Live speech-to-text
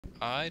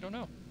I don't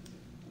know.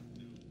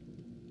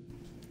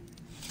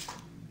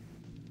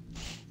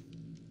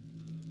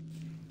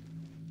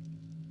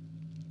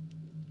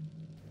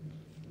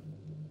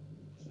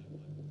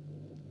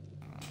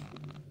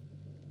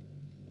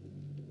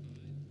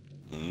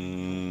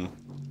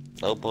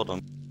 Oh, hold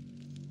on.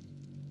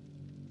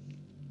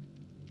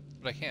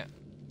 But I can't.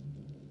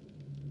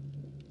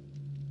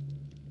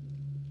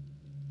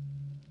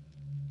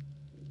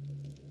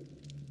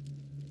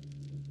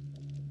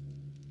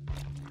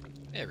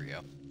 There we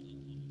go.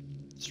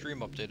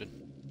 Stream updated.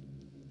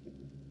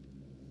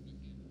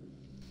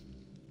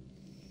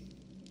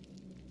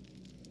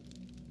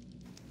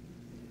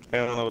 I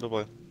don't know what to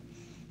play. It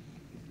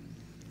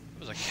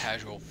was a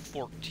casual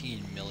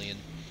 14 million.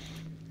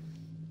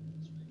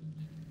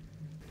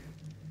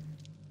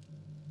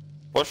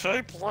 What should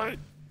I play?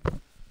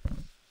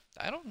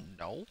 I don't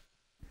know.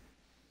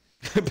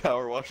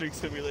 Power washing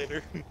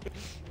simulator.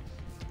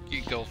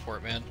 You go for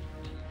it, man.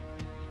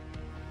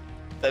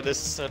 That is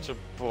such a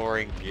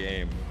boring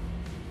game.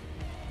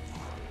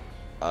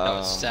 That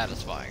was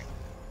satisfying.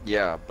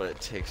 Yeah, but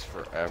it takes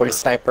forever. Play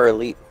Sniper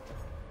Elite.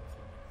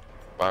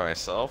 By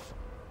myself?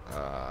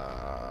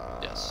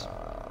 Yes.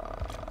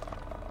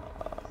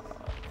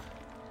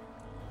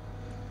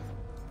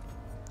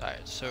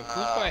 Alright, so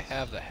who do I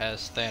have that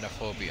has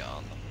Thanophobia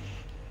on them?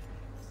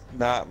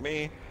 Not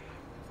me.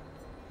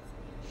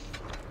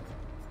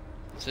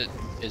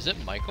 Is it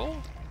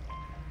Michael?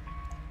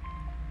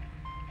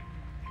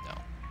 No.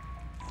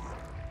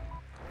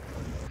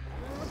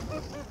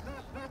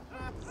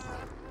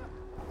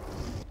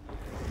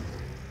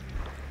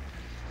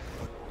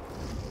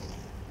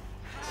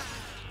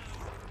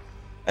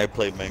 I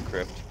played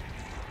Minecraft.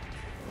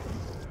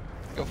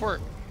 Go for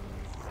it.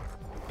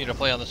 You to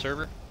play on the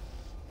server?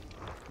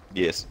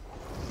 Yes.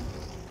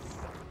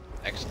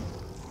 Excellent.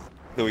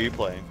 Who are you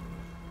playing?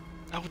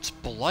 Oh, it's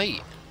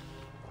Blight.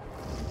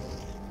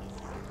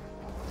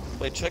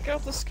 Wait, check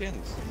out the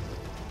skins.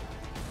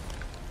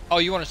 Oh,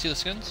 you want to see the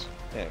skins?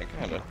 Yeah,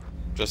 kinda.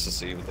 Just to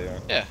see what they are.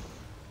 Yeah.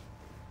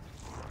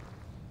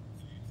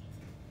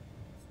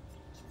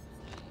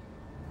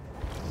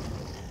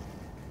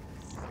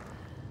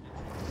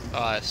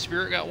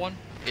 Spirit got one.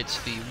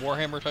 It's the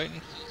Warhammer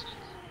Titan.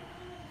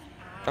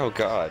 Oh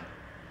god.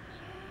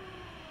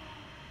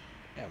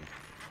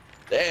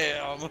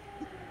 Damn.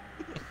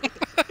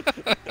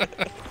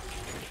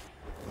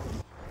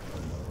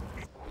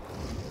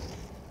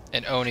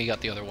 And Oni got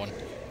the other one.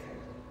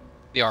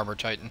 The Armor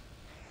Titan.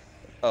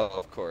 Oh,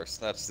 of course.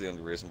 That's the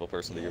only reasonable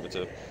person to give it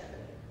to.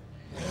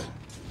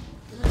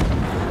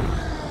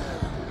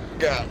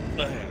 God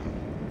damn.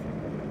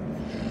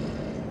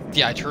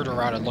 Yeah, I turned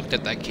around and looked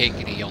at that cake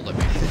and he yelled at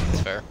me.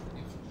 It's fair.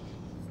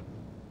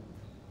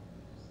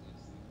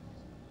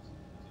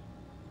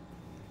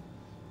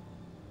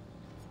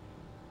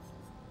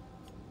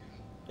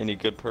 Any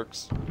good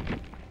perks?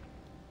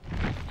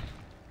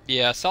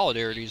 Yeah,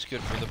 Solidarity is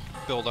good for the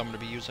build I'm going to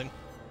be using.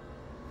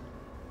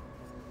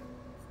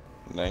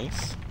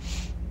 Nice.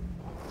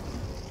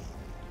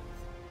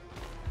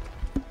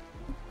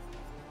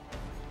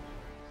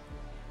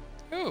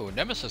 Ooh,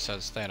 Nemesis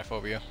has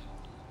Thanophobia.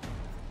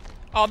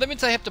 Oh, that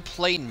means I have to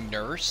play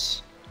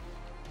Nurse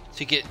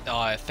to get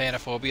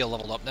Thanophobia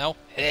leveled up now.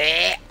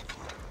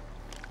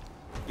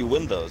 You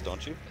win those,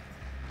 don't you?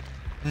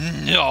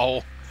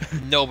 No,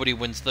 nobody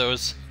wins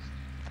those.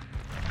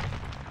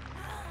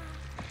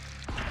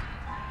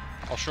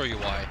 I'll show you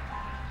why.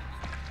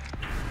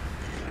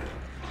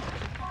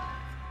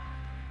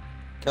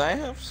 Can I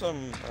have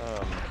some,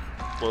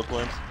 blood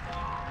points?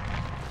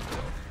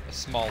 A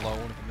small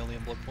loan of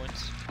 1,000,000 blood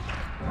points.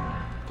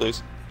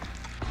 Please?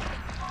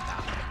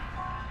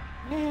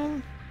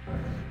 Man.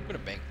 I'm gonna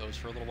bank those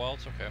for a little while,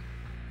 it's okay.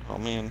 Oh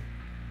man.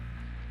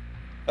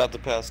 About the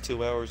past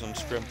 2 hours on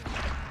scrim.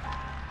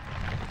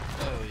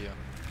 Oh yeah.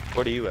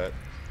 What are you at?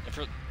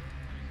 For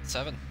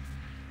 7.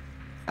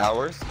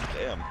 Hours?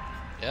 Damn.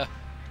 Yeah.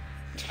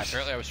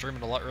 Apparently I was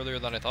streaming a lot earlier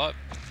than I thought.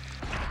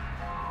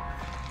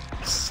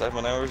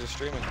 7 hours of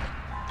streaming.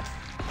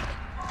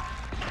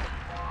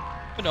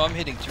 But no, I'm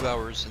hitting 2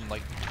 hours in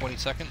like 20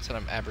 seconds and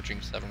I'm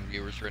averaging 7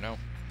 viewers right now.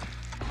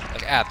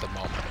 Like at the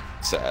moment.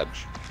 Sag.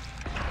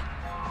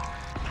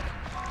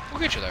 We'll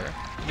get you there.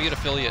 When you get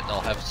affiliate and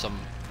I'll have some,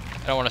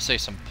 I don't want to say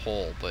some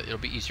pull, but it'll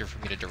be easier for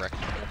me to direct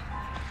people.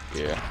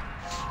 Yeah.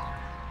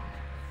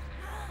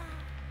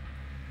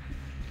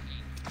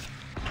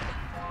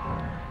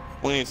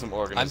 We need some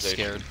organization.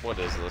 scared. What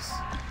is this?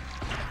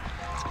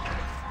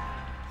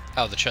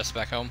 Oh, the chest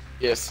back home?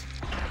 Yes.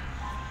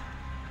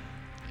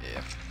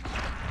 Yeah.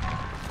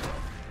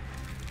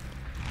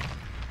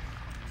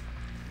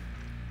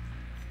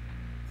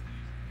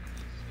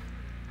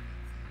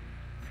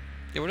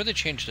 Yeah, what did they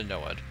change to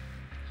NOED?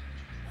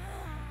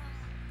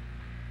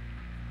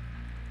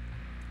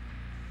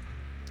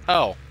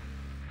 Oh.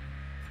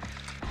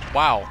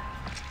 Wow.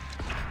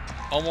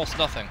 Almost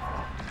nothing.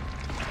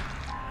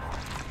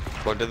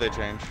 What did they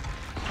change?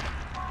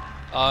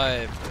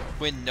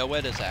 When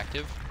NOED is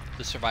active,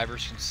 the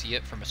survivors can see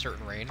it from a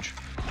certain range.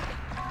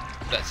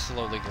 that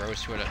slowly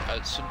grows to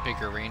a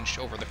bigger range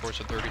over the course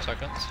of 30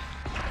 seconds.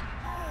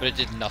 But it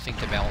did nothing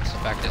to balance the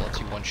fact that it lets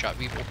you one-shot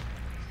people.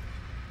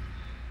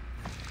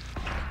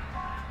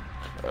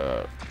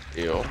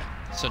 Ew.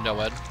 So no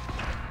Ed.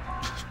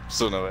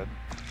 So no Ed.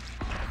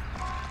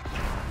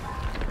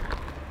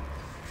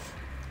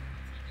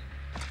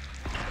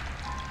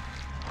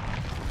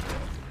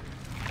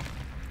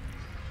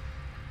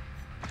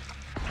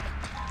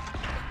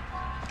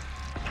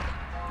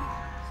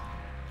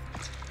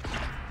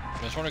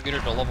 I just want to get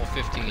her to level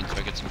 15 so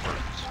I get some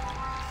perks.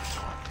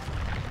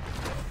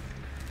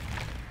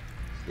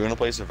 You wanna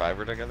play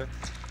Survivor together?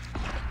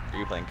 Or are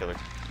you playing Killer?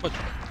 But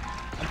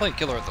I'm playing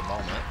Killer at the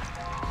moment.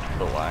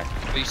 But why?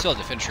 But you still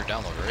have to finish your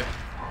download, right?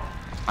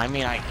 I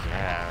mean, I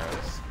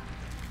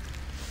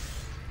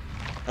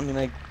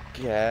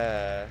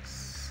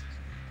guess.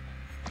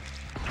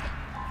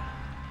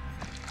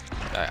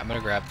 Alright, I'm gonna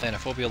grab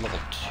Thanophobia level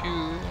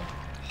 2.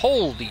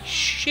 Holy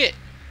shit!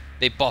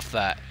 They buffed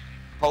that.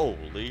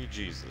 Holy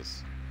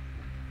Jesus.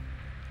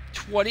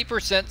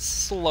 20%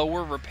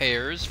 slower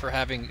repairs for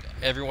having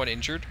everyone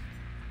injured.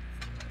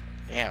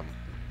 Damn.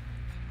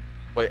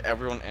 Wait,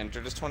 everyone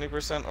injured is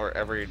 20%, or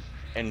every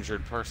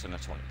injured person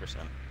is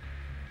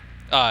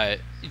 20%?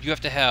 You have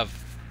to have...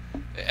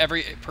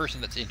 Every person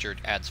that's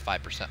injured adds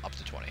 5% up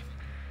to 20.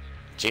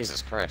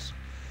 Jesus Christ.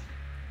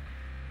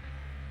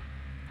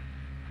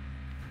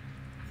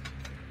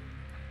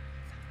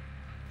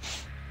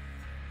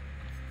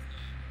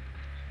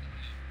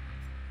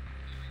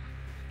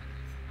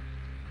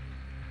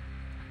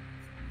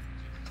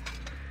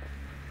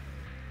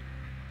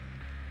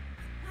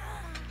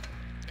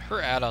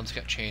 Her add-ons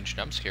got changed,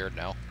 and I'm scared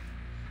now.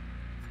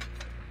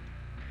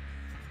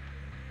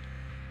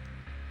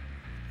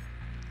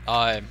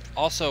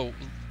 Also,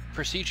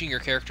 prestiging your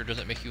character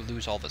doesn't make you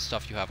lose all the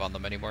stuff you have on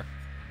them anymore.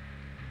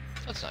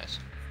 That's nice.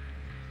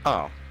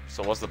 Oh,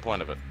 so what's the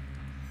point of it?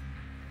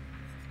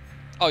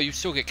 Oh, you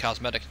still get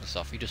cosmetics and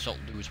stuff, you just don't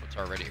lose what's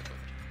already equipped.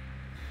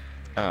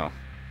 Oh.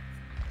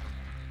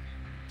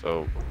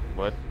 So,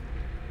 what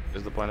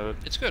is the point of it?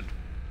 It's good.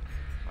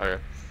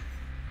 Okay.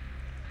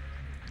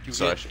 You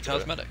So I get should do it.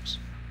 cosmetics.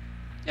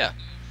 Yeah.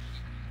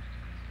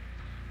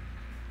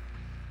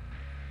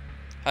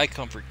 Hi,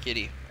 Comfort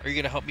Kitty. Are you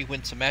gonna help me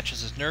win some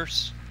matches as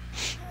nurse?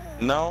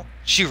 No.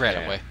 She ran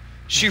Yeah. away.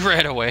 She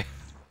ran away.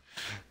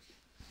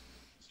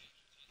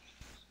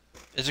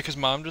 Is it because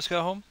Mom just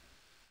got home?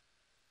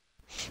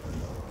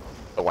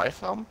 The wife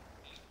home?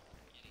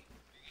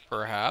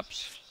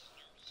 Perhaps.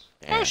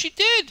 Damn. Oh, she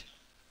did!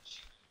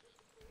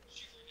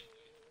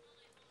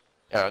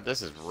 Yeah,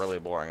 this is really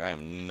boring. I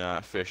am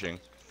not fishing.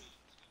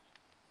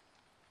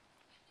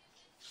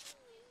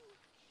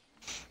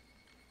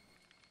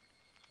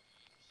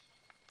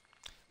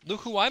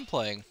 Look who I'm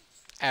playing.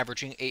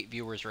 Averaging 8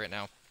 viewers right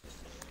now.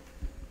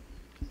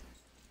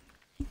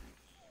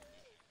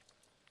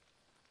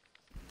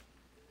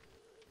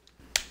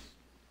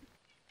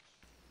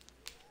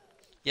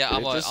 Yeah,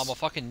 I'm a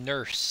fucking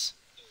nurse.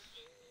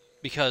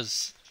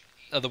 Because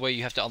of the way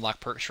you have to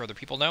unlock perks for other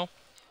people now.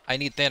 I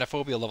need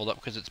Thanophobia leveled up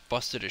because it's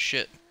busted as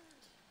shit.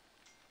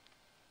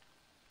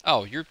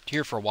 Oh, you're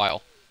here for a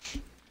while.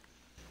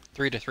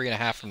 3 to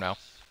 3.5 from now.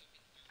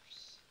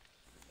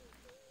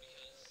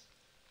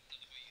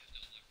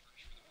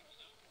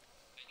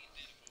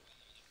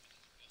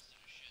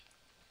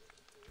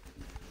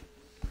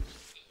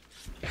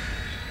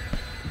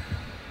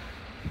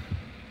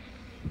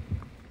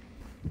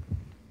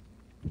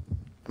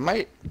 I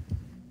might...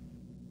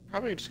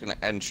 Probably just gonna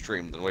end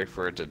stream, then wait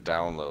for it to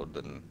download,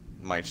 then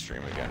might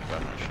stream again, but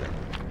I'm not sure.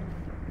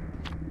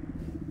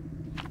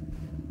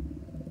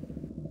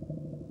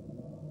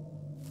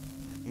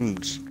 I'm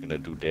just gonna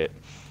do that.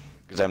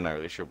 Because I'm not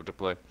really sure what to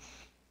play.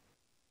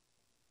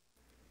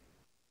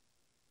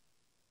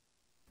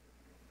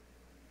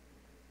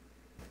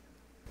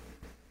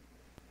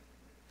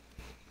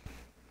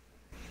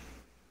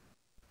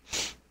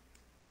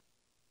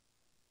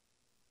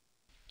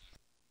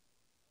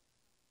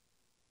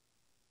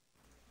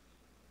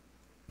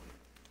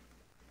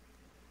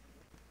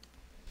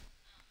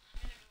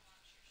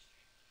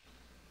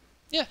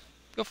 Yeah,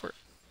 go for it.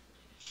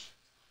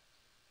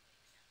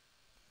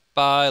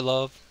 Bye,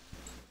 love.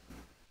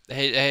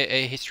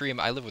 Hey, stream.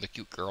 I live with a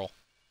cute girl.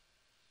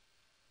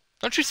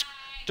 Don't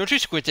you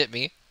squint at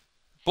me.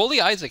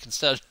 Bully Isaac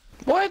instead.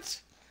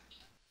 What?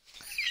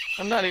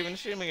 I'm not even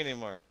streaming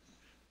anymore.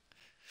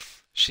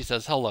 She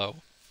says hello.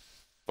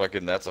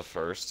 Fucking that's a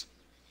first.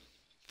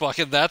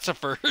 Fucking that's a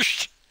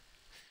first.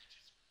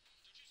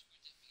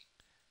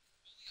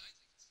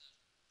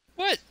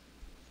 What?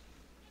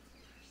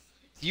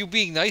 You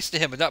being nice to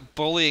him and not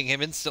bullying him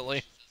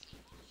instantly.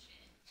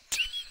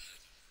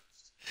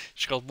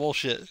 She calls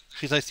bullshit.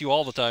 She's nice to you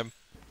all the time.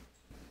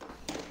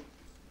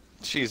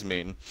 She's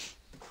mean.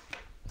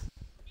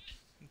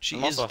 She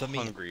I'm is also the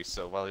mean. hungry,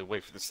 so while I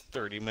wait for this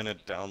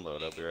 30-minute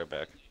download, I'll be right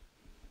back.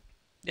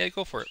 Yeah,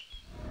 go for it.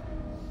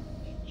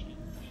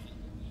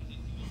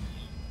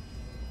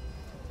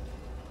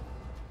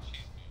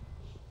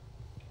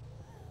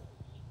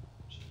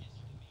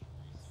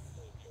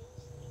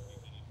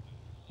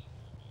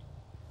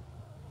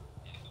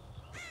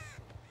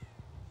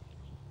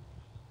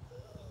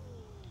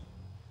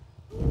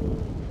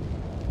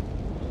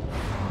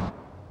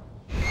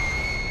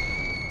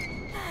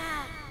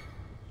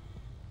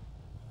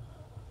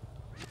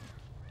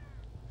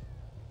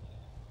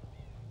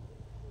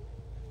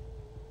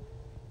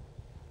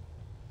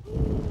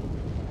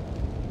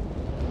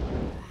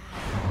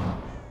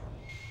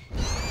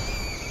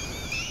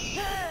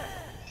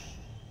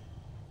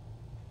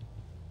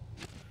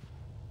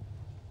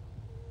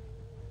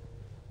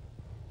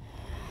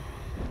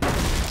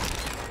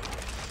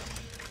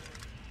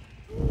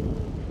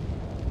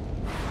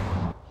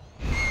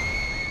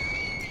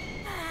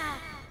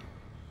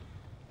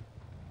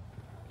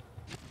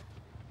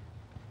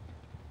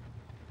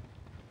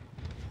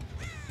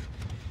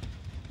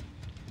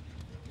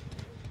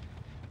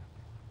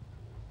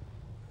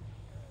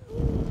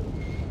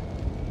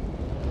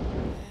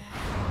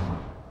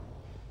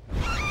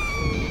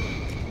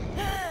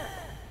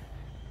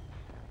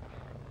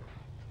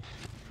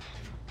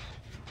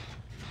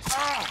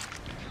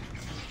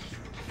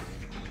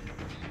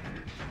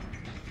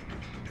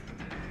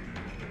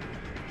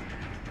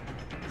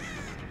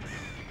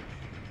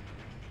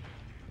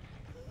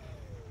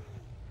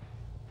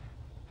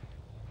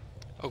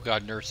 Oh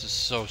god, Nurse is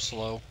so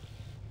slow.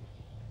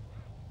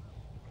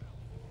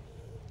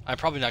 I'm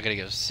probably not gonna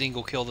get a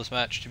single kill this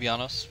match, to be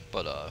honest,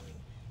 but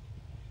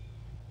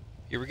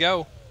here we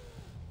go.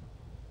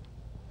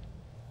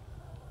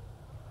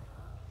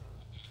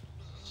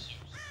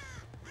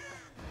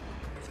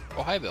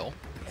 Oh, hi, Bill.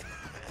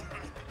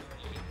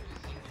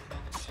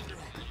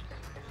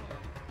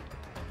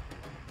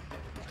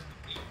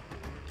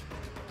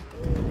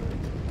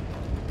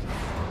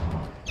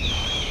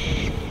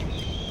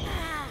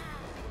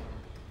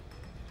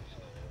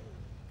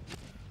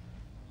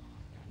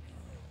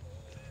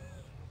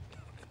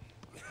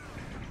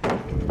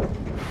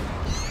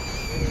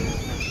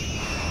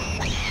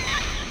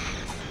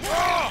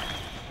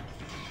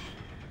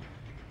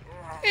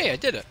 Hey, I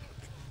did it.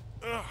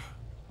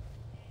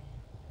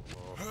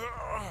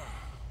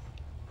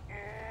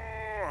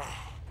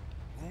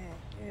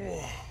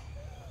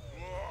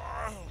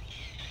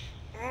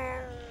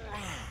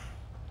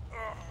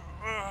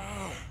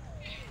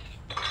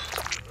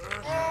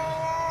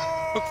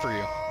 Hook for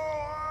you.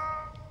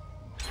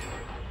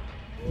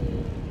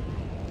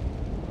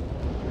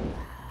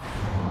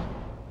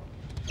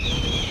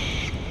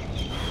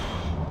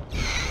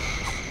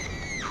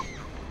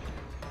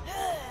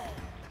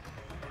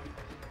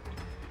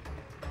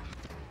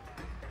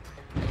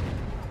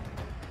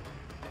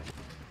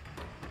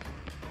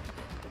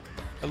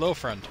 Hello,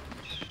 friend.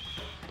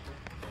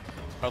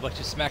 I'd like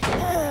to smack you.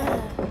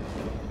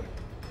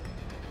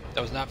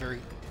 That was not very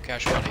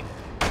cash money.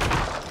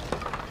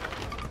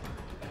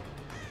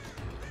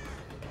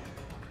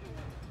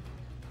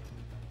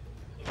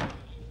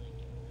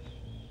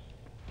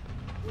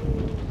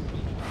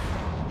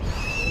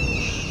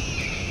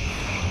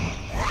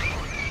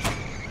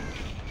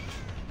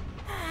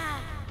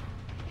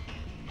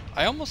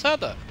 I almost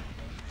had that.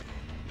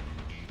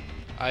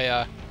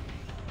 I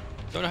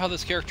don't know how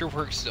this character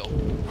works still.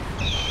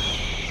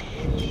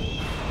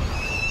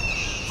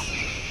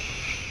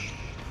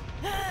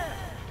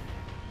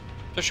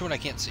 Especially when I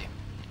can't see.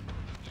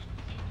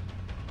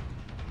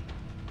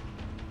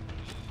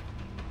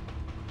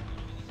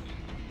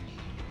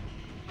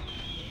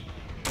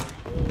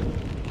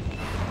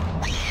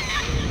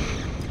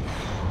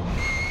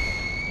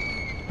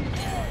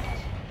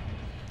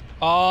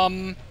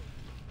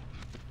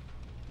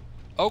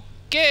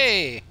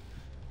 Okay.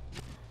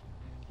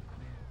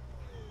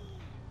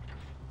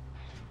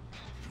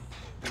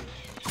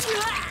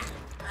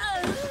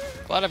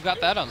 Glad I've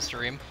got that on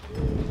stream.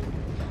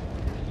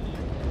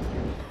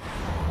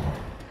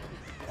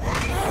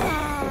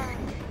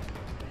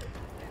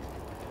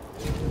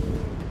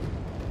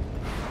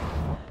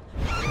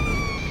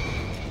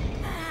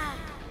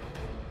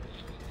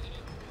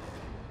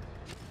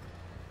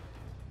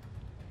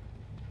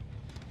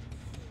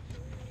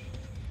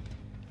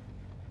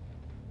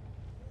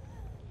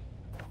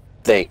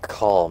 They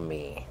call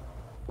me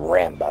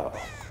Rambo.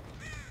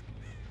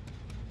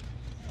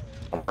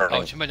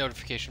 Oh, to my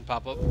notification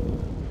pop up.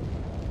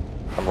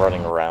 I'm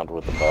running around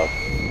with the bow.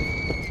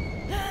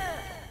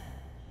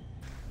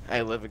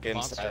 I live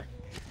against Monster.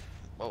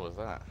 What was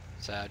that?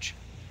 Sag.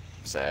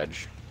 Sag.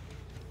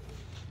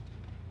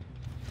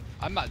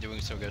 I'm not doing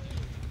so good.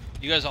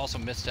 You guys also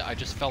missed it. I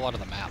just fell out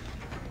of the map.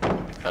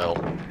 Oh.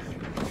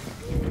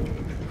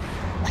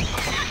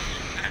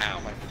 Ow,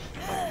 my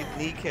fucking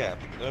kneecap.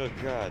 Oh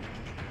god.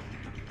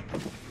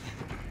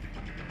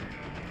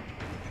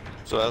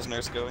 So how's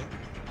Nurse going?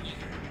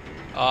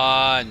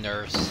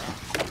 Nurse.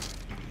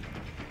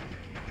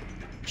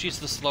 She's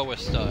the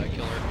slowest killer.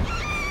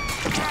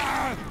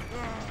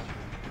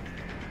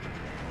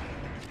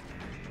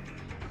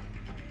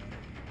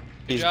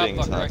 Good He's job, being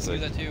Bucker. I can do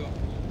toxic. that too.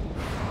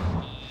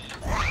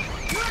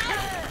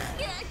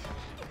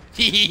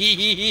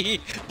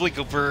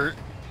 Blinkobert.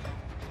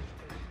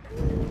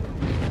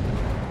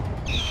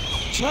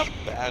 She's not a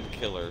bad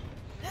killer.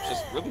 It's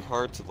just really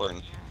hard to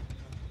learn.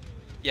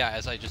 Yeah,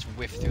 as I just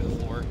whiff through the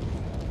floor.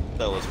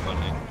 That was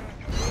funny.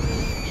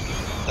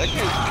 That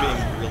guy's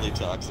being really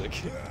toxic.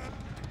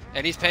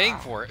 And he's paying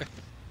for it.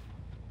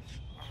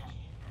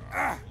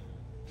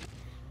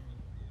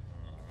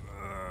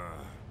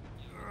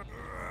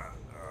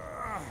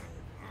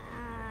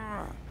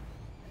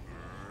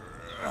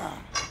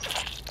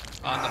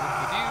 On the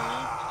hook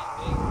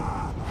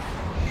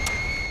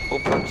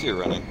What parts are you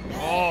running? with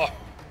you. Oh!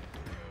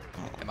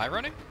 Am I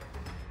running?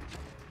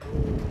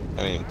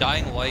 I mean,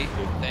 Dying Light,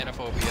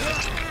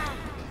 Thanophobia.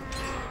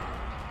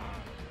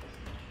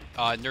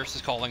 Nurse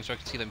is calling so I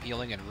can see them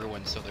healing, and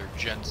Ruin so their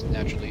gens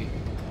naturally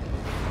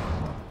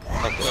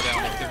go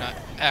down if they're not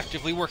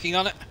actively working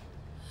on it.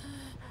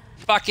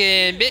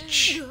 Fucking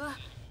bitch!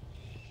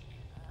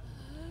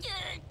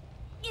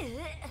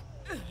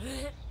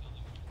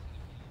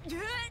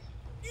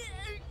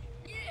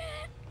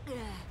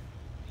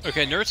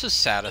 Okay, Nurse is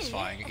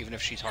satisfying, even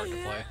if she's hard to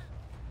play.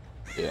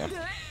 yeah.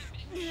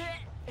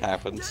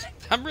 Happens.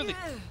 I'm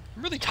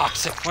really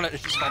toxic when I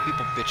just call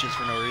people bitches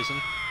for no reason.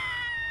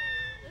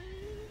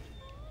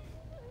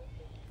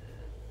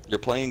 You're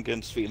playing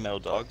against female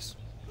dogs?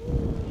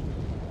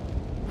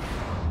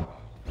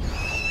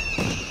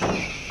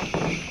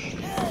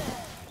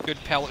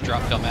 Good pallet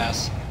drop,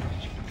 dumbass.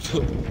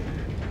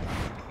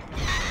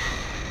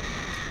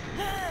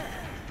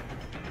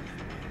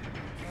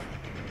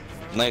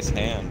 Nice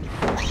hand.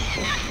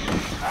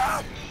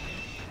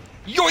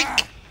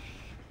 Yoink!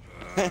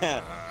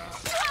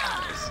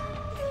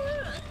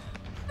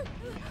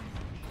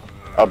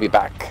 I'll be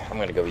back. I'm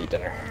gonna go eat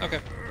dinner. Okay.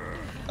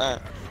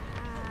 Alright.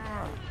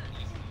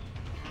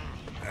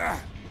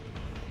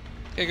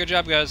 Okay, good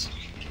job, guys.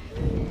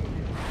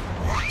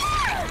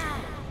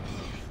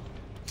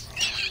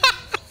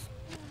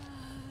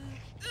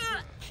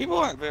 People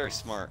aren't very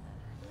smart.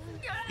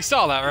 You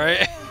saw that,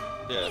 right?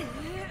 Yeah.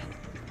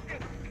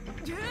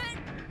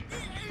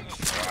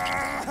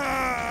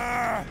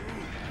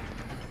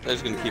 They're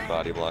just gonna keep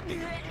body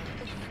blocking.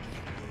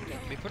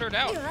 They put her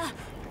down.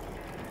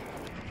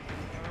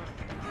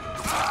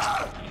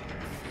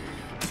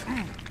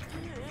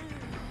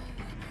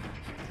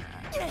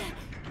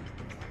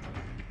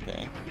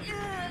 Okay.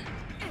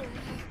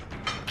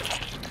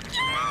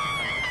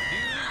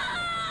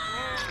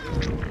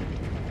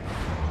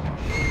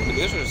 But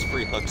these are just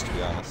free hugs, to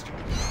be honest.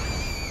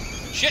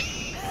 Shit!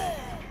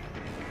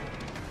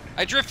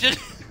 I drifted!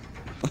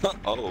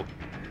 Oh.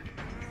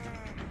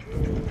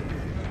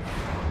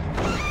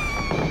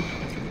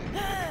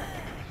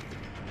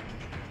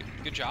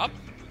 Good job.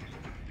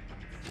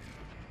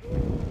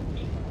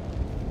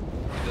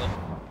 Bill.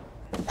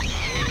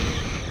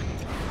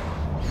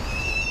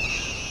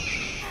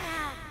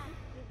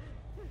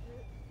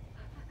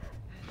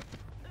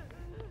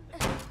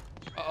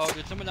 Uh-oh,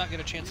 did someone not get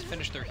a chance to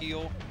finish their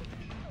heal?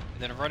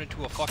 And then run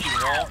into a fucking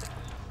wall?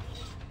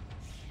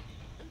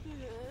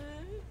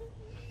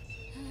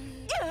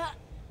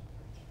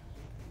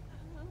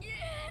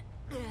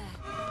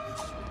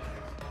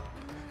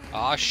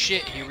 Ah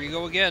shit, here we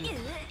go again.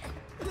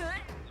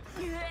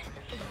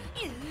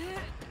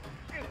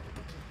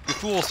 You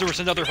fools, there was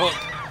another hook.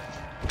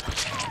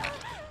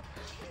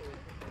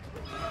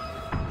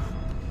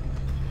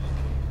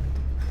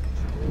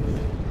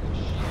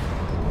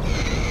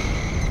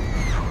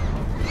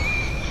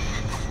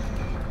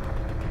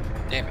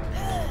 Damn it.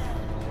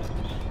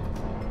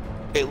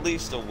 At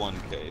least a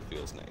 1K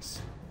feels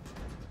nice.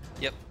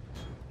 Yep.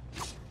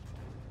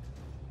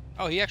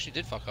 Oh, he actually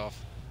did fuck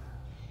off.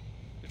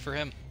 Good for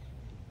him.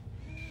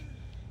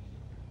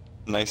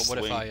 Nice But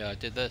what swing. if I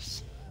did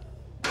this?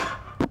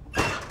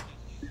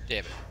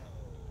 Damn it.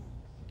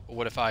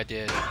 What if I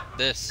did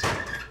this?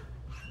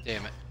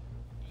 Damn it.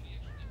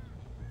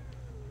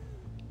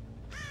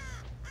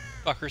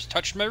 Fuckers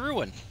touched my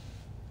ruin.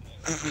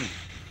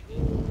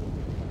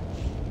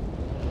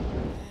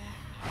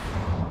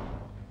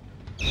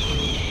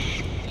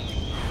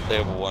 They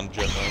have a 1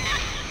 jet mode.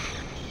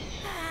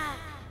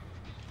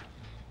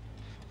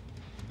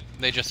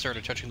 They just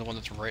started touching the one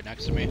that's right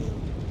next to me.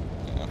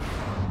 Yeah.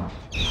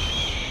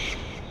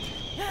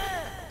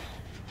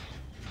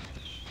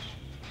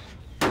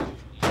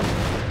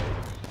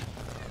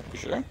 You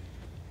sure?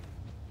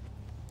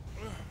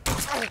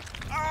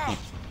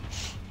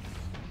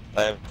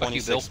 I have Fuck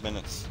you, Bill. 26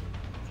 minutes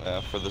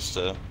for this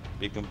to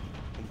be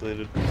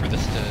completed. For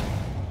this to...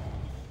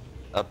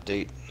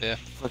 Update. Yeah,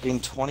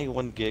 Fucking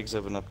 21 gigs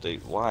of an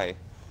update. Why?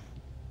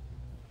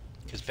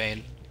 because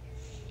Bane.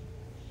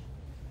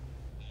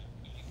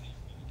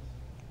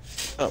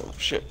 Oh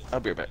shit! I'll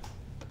be right back.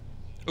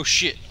 Oh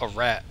shit, a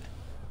rat.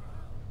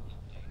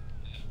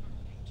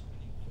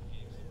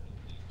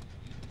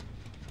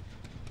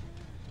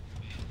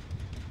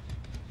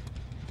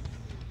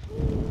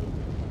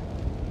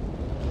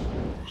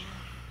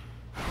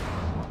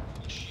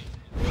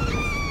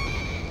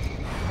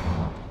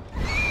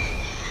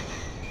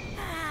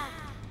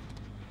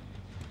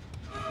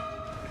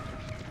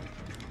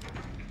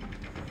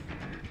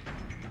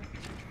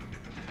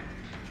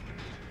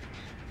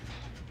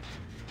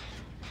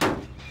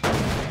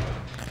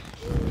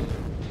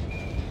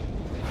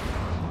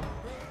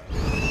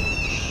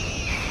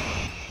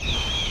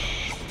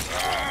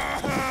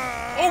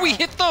 Oh, we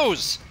hit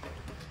those!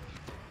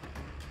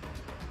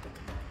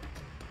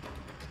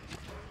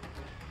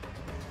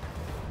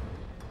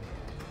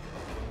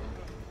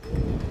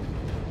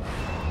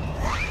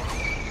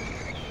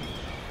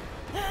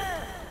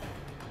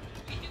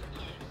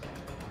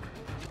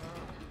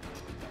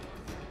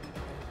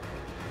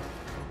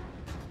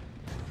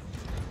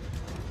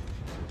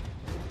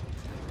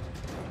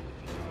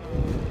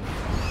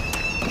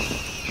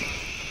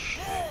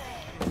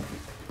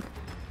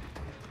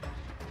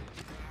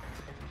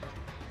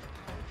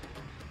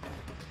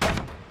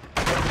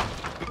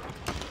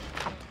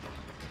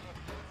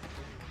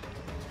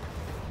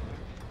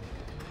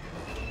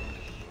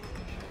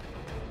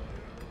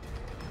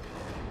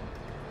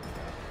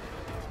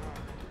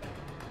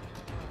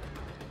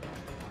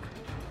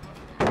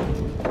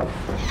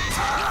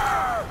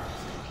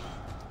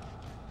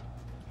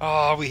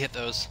 Oh, we hit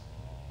those.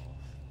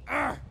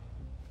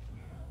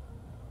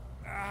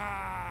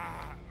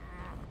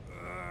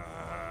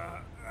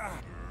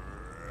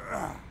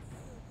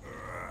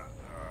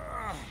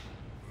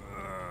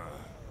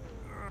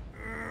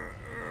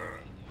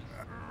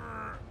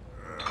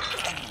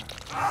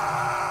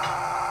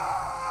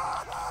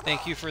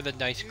 Thank you for the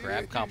nice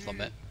grab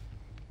compliment.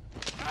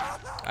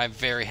 I'm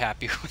very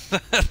happy with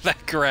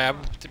that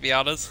grab, to be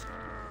honest.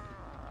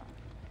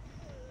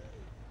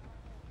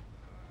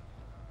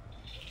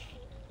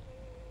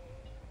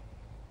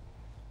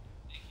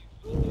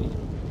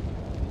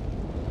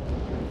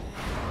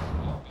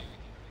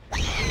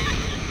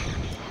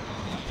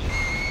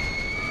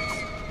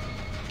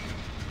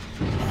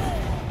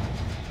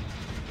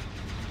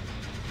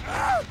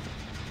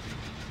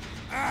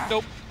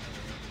 Nope.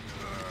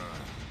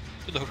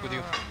 To the hook with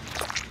you.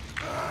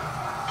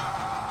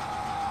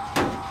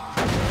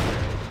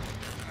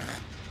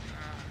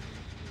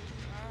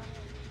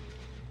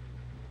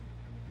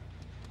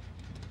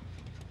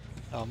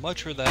 How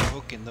much for that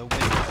hook in the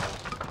window?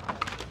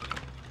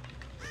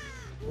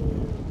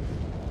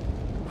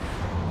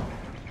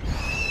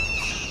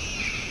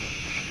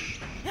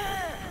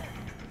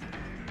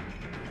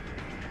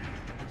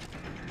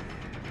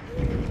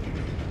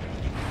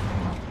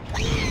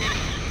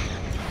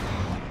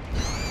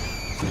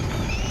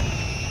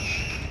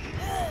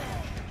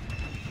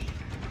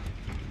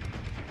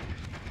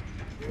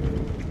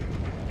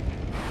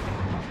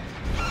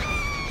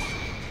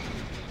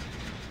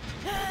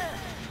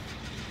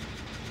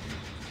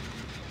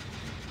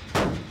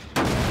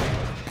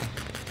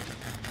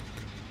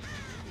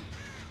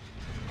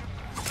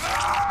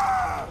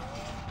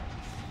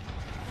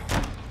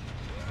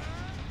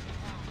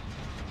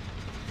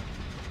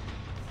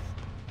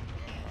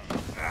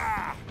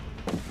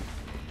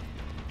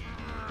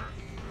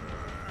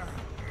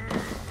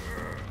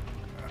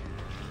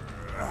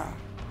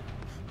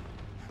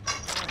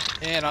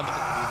 And onto the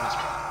computer as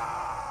well.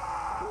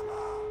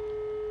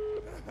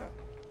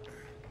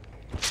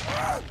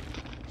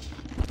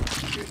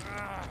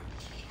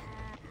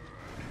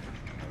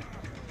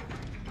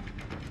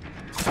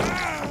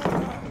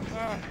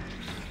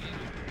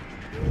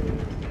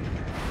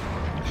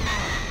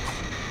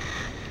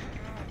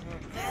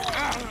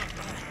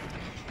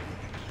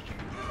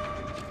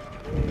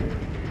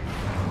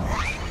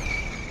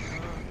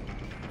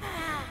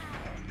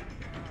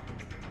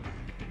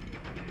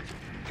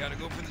 Gotta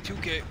go for the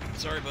 2K.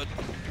 Sorry, bud.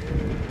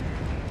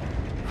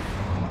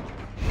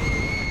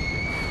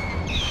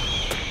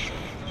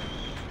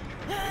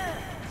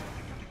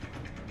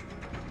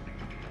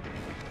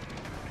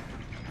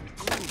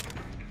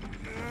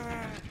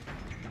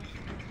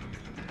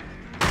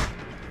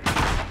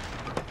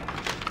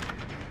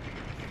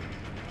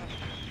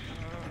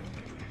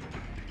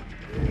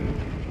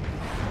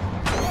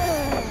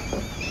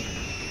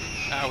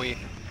 Owie.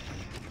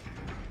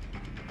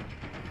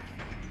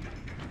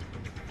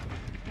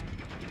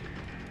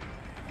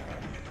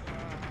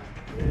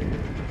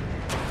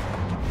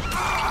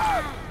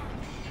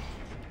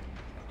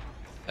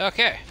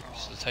 Okay,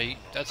 so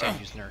that's how you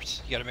use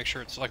nurse. You gotta make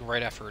sure it's like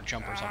right after a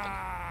jump or something.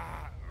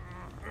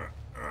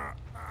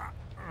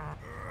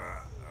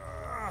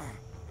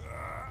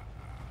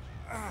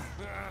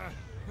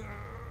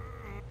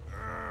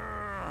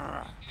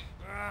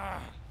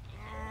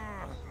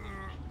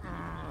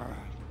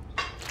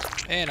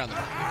 And on the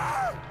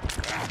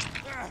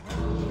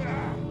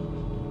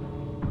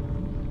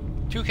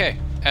 2K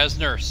as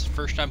nurse.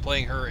 First time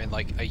playing her in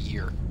like a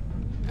year.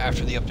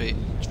 After the update,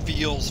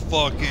 feels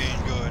fucking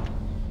good.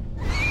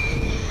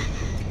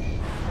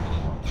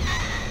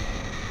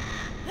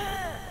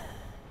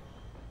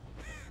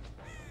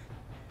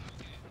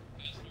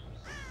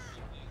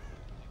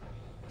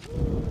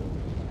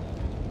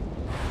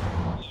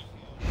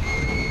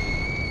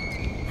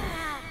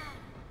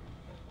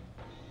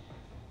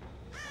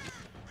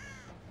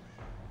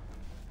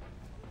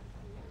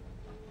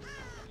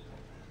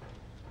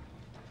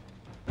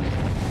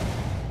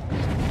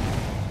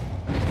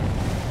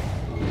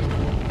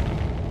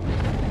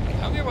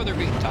 I don't get why they're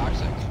being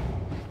toxic.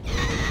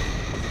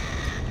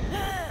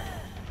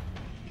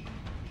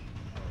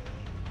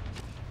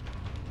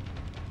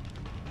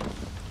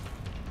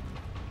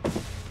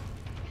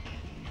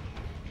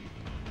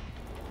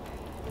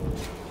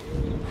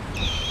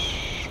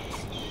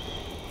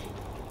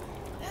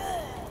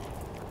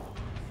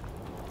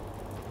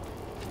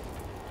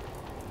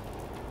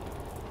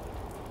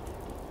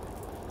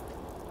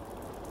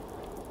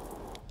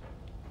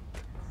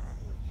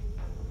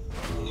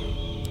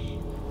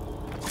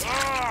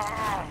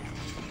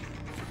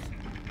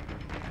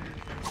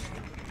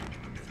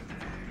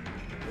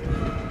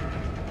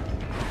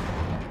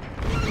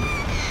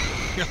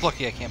 You're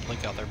lucky I can't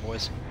blink out there,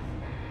 boys.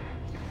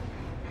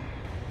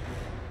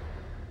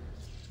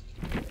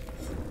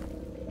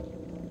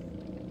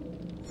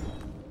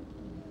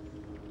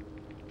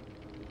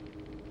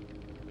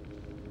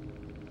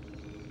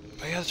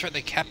 Oh yeah, that's right,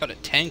 they cap out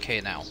at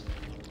 10K now.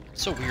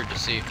 It's so weird to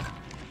see.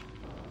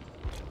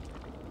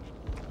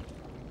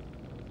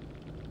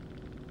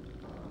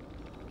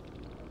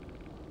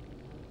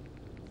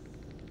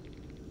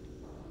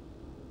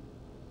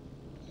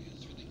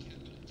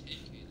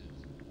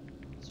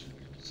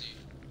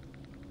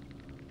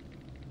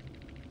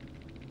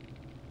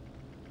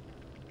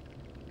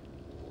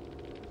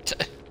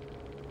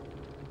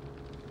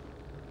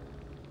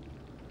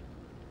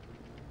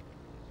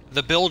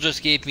 The Bill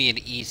just gave me an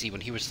easy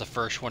when he was the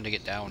first one to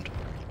get downed.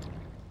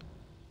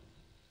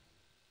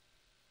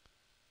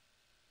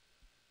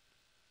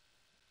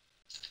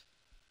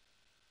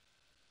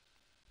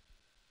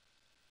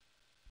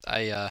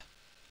 I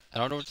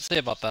don't know what to say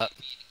about that.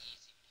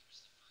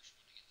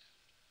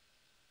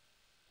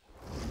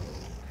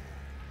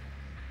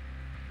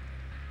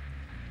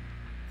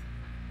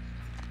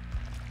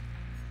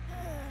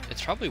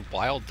 It's probably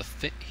wild to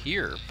fit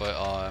here, but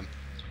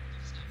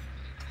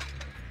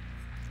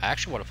I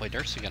actually want to play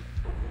Nurse again.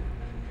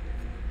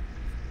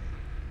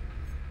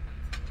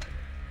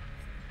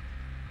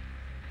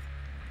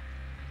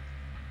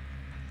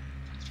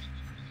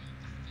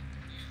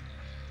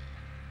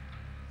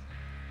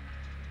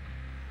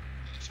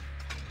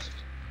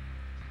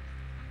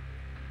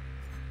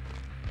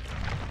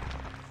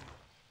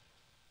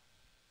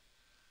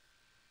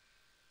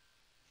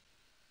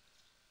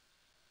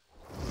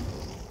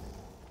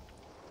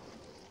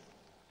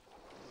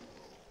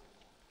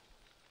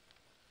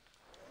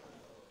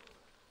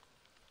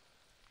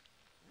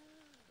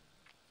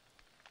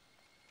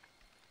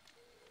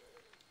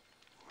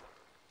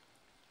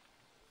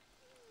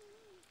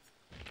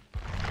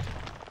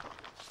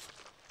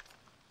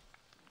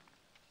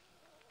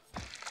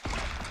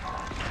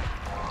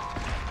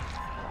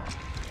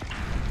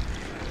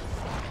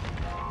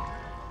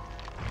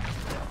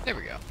 There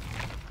we go.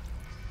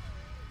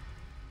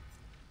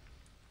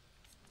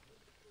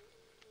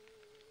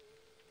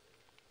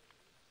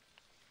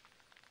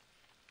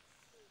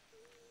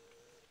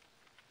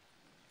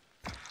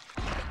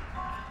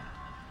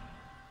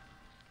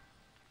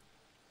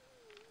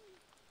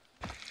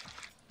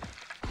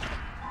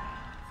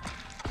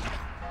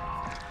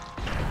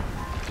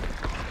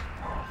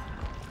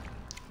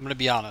 I'm gonna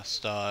be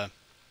honest,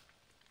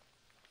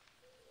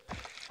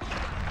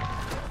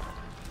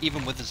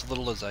 even with as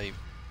little as I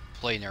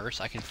play Nurse,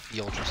 I can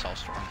feel just how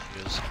strong she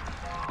is.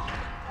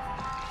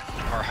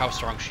 Or how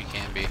strong she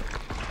can be.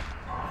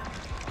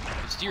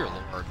 It's dear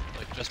lord,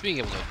 like, just being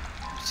able to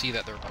see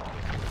that they're about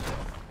to go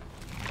through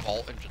the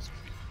vault and just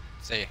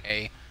say,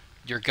 hey,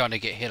 you're gonna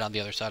get hit on the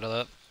other side of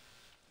that.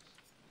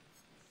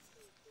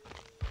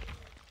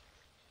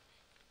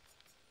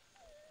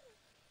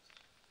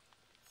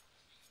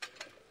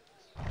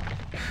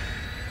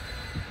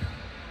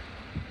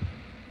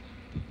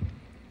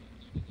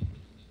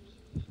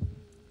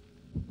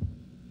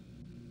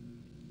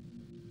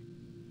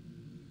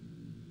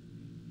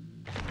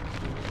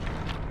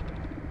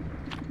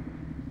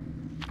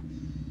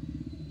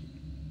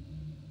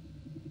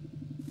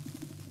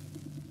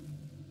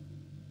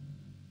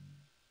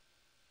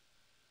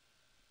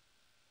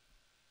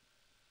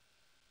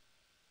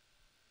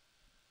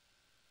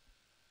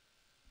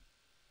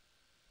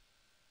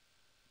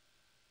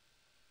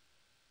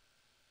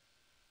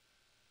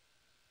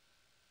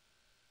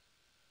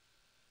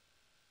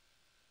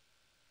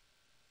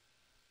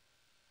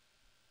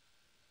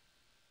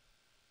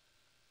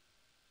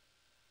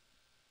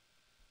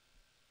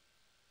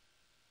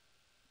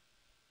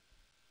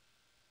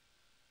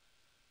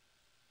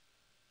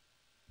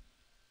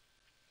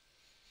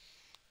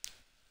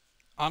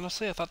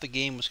 Honestly, I thought the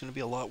game was going to be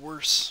a lot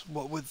worse,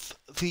 what with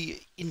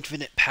the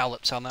infinite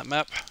pallets on that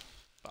map.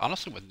 But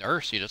honestly, with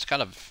Nurse, you just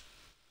kind of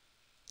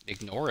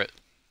ignore it.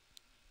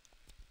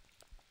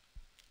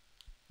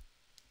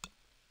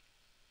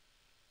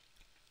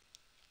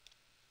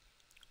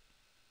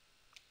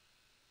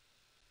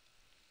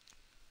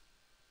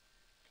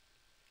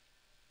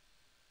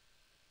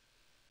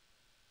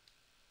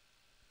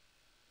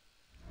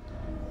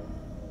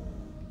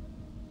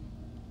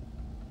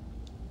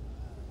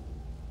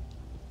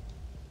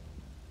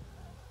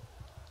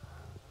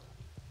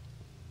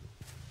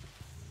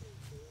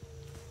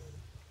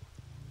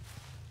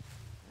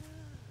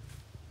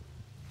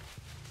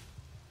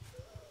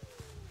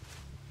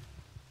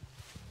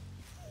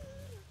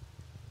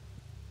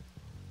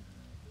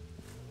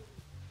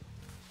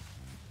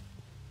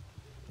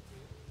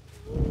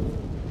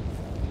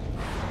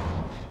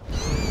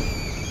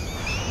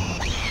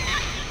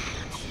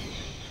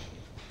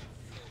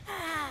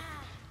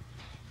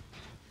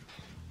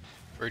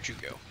 Where'd you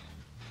go?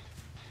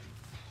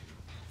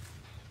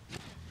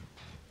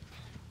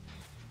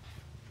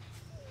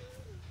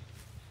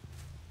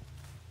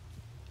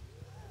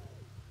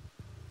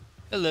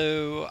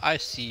 Hello, I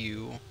see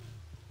you.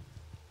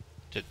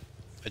 To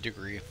a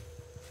degree.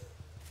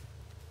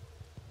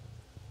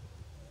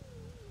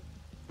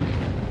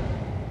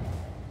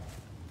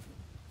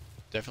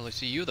 Definitely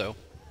see you, though.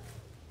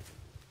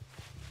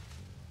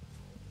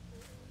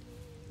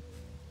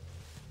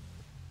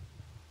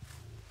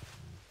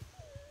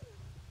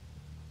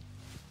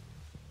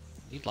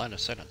 Need line of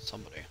sight on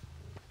somebody.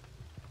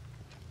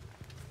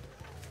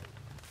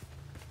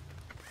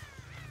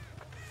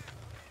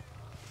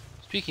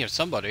 Speaking of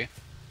somebody.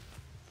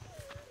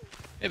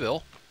 Hey,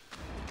 Bill.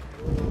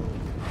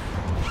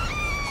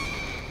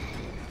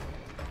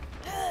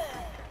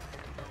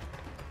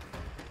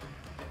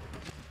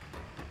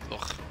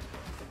 Ugh.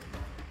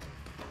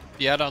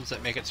 The add-ons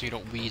that make it so you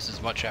don't wheeze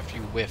as much after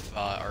you whiff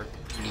are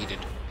needed.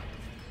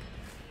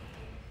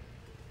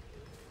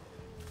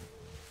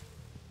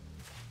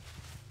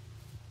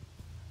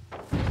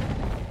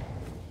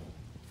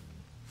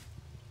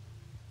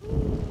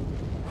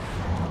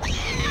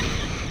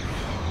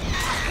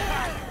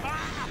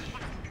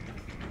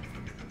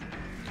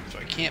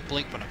 can't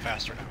blink, but I'm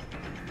faster now.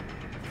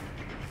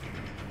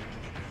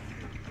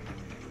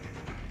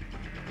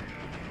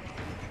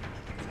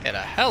 And a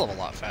hell of a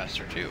lot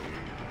faster, too.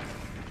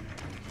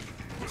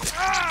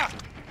 Ah!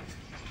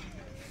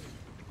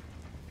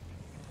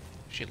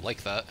 She'd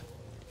like that.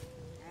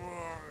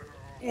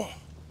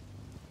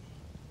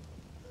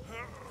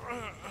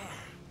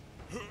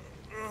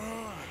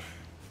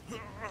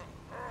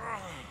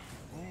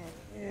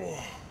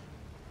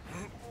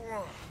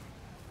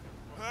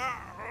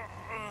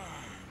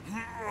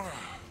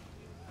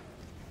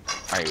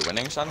 Are you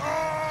winning, son?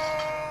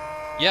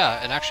 Yeah,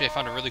 and actually I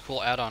found a really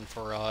cool add-on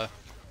for,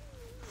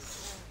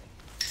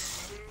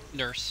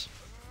 Nurse.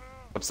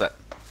 What's that?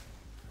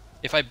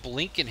 If I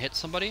blink and hit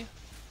somebody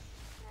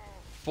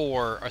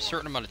for a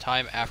certain amount of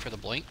time after the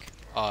blink,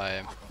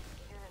 I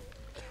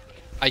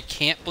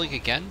can't blink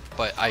again,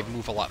 but I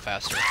move a lot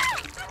faster.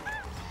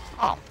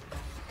 Oh,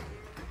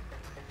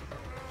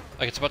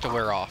 Like it's about to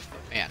wear off.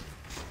 Man.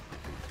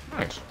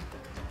 nice.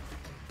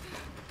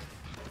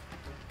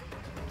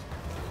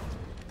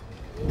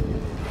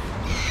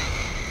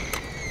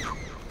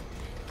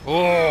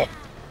 Oh!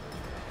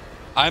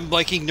 I'm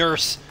blanking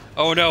Nurse.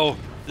 Oh no,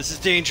 this is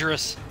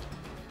dangerous.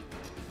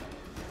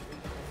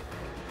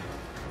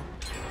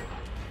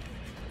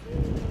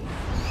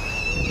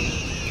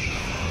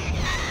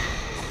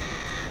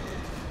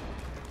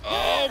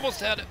 Oh, almost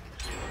had it.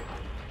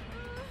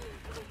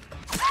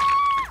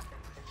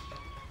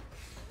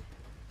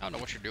 I don't know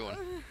what you're doing.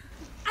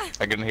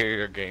 I can hear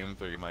your game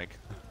through your mic.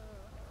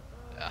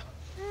 Yeah.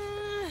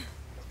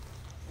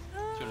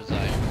 As soon as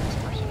I this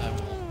person, I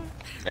will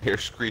I hear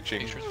screeching.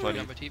 make sure It's it's funny.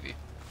 on my TV.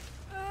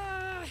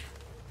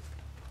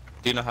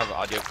 Do you not have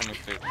audio coming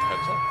through your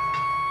headset?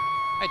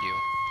 I do.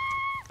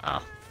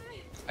 Ah.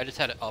 I just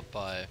had it up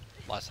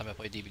last time I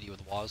played DVD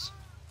with Waz.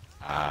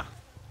 Ah.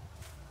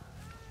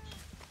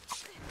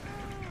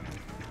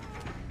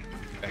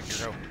 Back to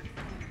your row.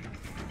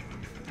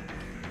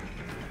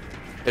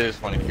 It is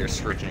funny to hear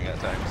screeching at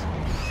times.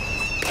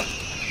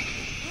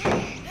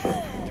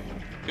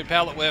 Good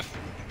pallet whiff.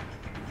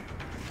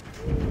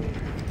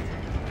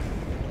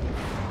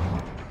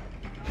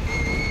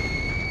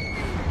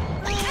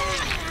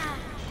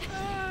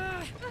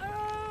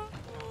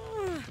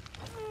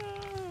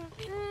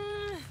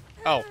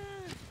 Oh.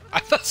 I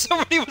thought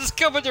somebody was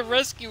coming to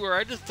rescue her.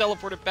 I just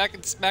teleported back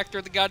and smacked her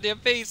in the goddamn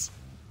face.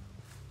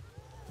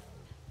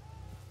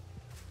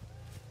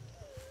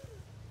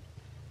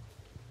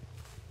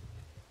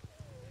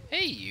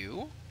 Hey,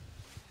 you.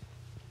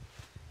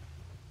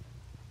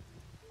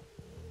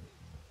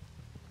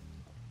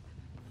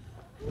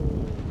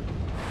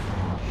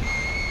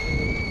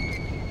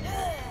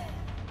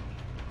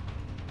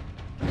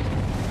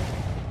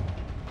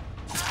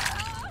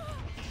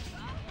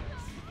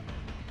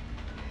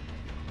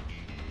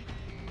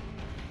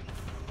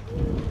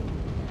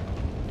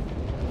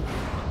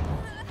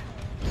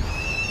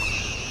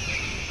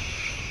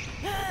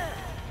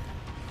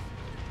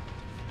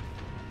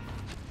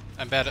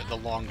 I'm bad at the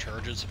long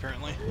charges,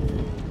 apparently. It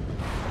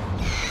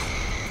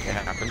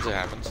happens, it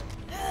happens.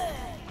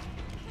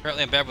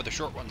 Apparently I'm bad with the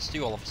short ones,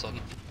 too, all of a sudden.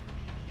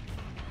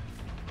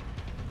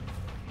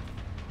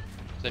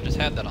 'Cause I just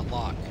had that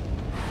unlock.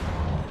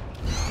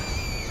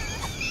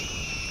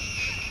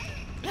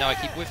 But now I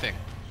keep whiffing.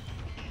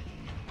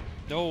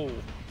 No.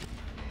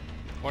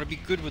 I want to be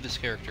good with this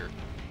character.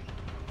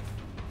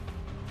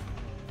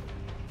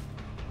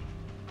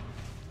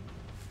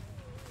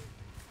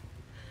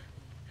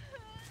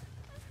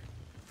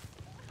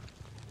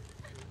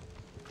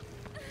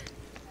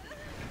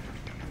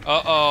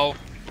 Uh-oh.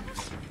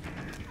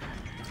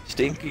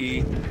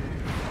 Stinky.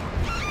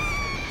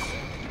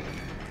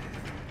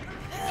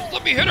 Just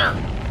let me hit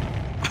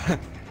her!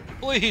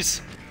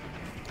 Please!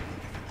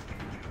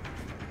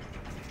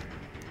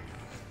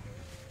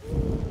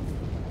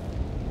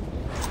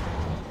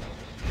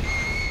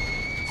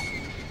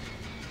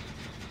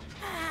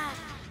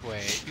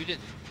 Wait, you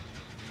didn't...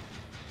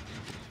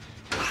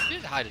 You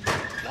didn't hide in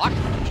the block,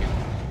 did you?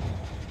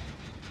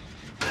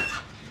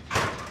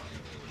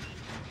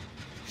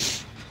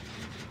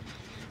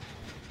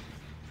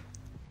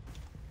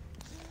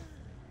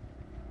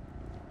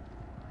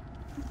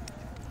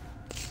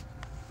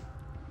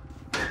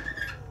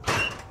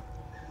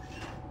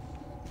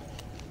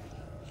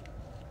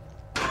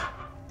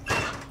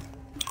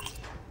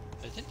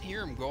 I didn't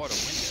hear him go out a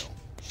window.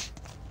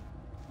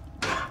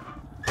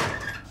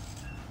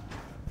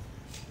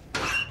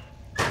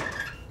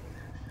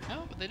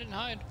 No, but they didn't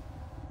hide.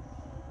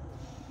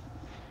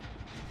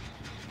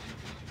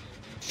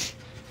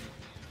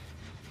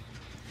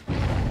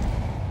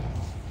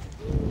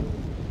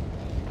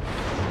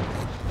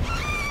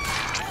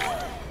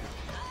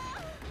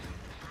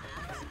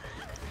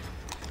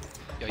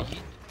 Yo, yeet.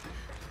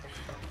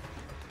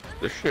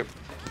 The ship.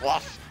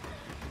 Bluff.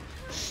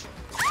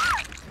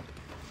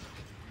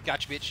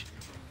 Gotcha, bitch.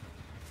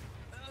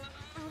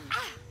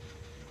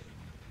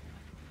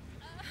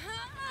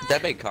 Did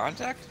that make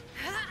contact?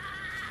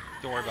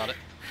 Don't worry about it.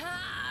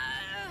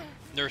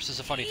 Nurse is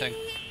a funny thing.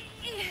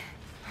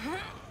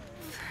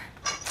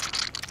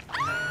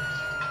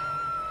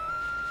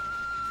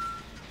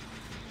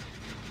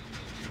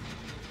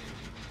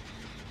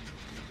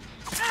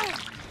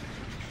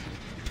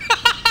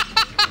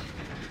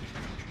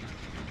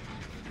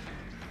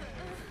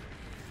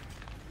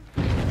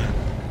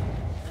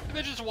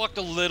 just walked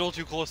a little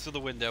too close to the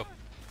window.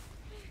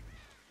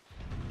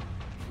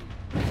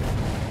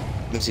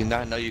 Does he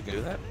not know you can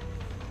do that?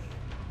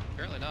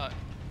 Apparently not.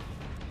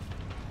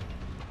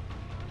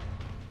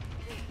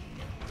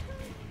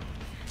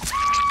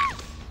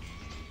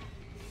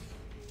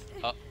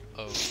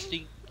 Uh-oh,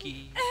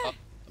 stinky.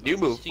 You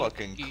move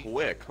fucking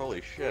quick.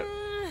 Holy shit.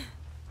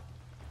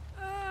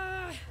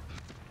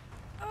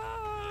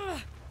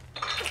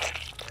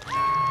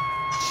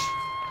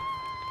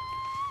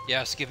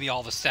 Yes, give me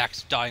all the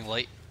sacks of dying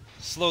light.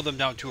 Slow them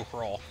down to a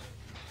crawl.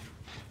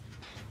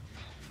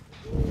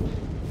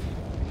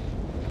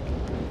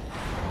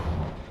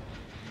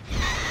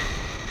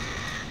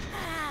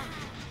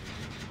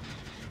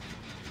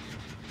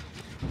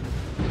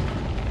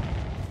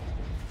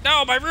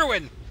 No, my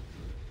ruin!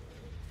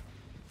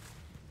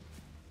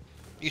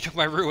 You took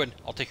my ruin.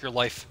 I'll take your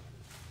life.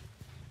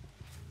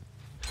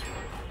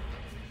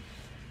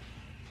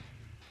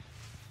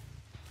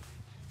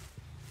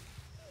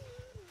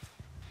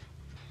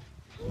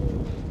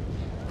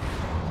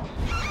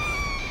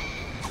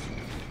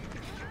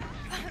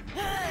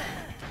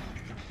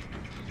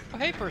 Oh,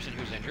 hey, person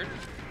who's injured.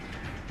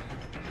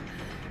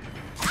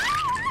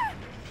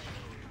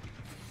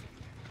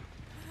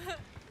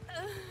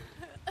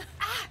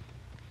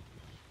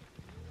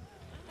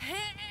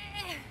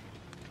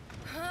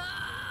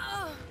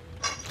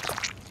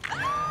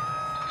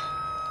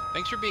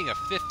 Thanks for being a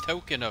fifth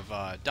token of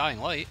dying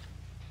light.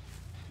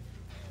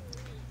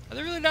 Are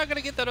they really not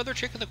gonna get that other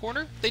chick in the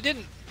corner? They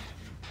didn't.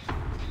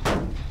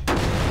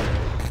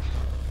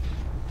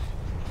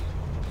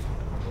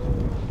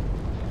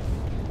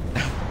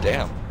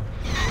 Damn.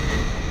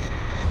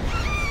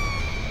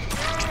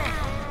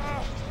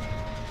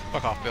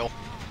 Fuck off, Bill.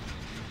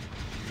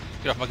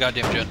 Get off my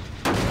goddamn jet.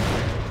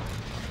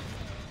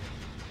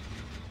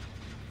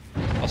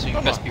 Also, you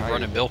best be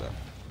running, Bill.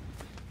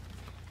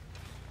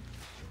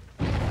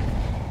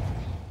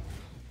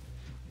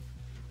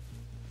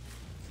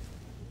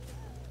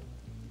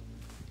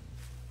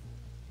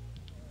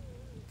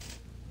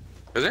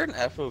 Is there an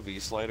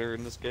FOV slider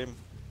in this game?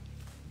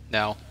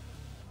 No.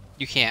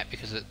 You can't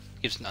because it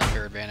gives an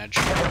unfair advantage.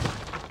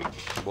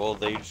 Well,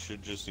 they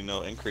should just, you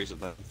know, increase it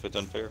then if it's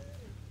unfair.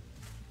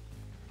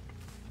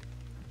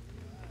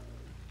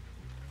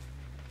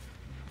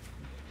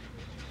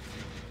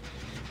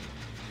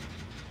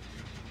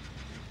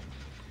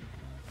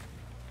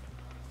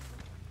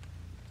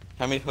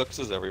 How many hooks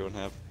does everyone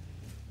have?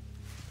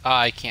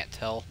 I can't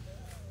tell.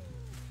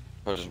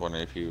 I was just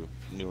wondering if you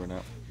knew or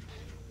not.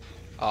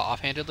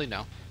 Offhandedly,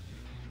 no.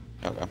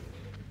 Okay.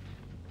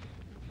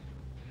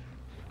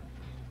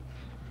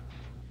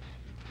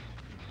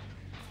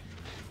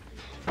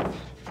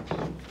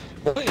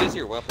 What is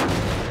your weapon?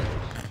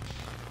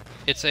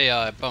 It's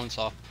a bone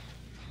saw.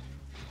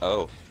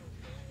 Oh.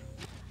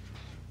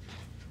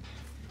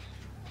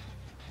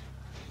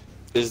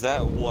 Is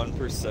that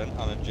 1%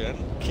 on a gen?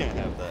 Can't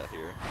have that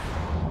here.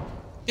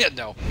 Yeah,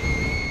 no.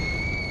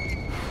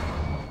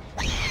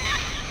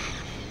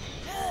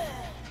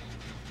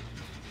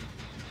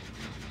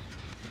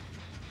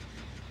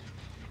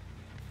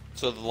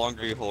 So the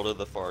longer you hold it,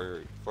 the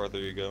farther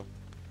you go.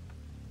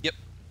 Yep.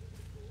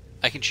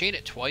 I can chain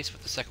it twice,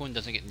 but the second one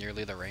doesn't get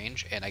nearly the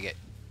range, and I get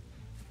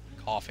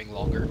coughing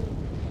longer.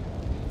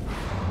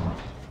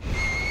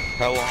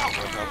 How long?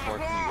 Or how far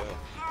can you go?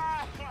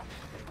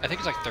 I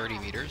think it's like 30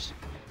 meters.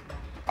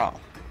 Oh.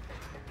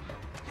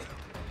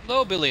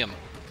 Hello, Billiam.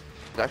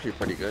 It's actually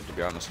pretty good, to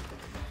be honest.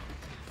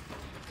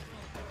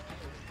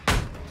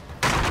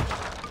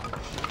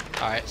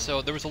 Alright,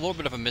 so there was a little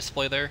bit of a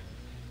misplay there.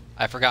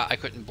 I forgot I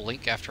couldn't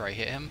blink after I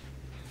hit him.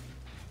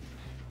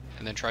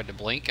 And then tried to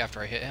blink after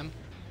I hit him.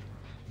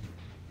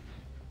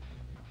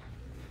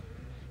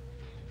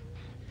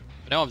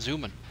 But now I'm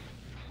zooming.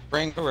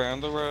 Bring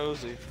around the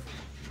rosy.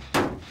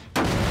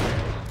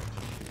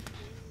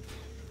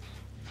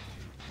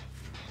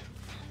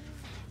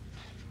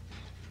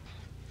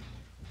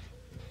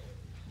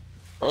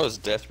 I was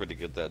desperate to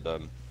get that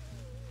done.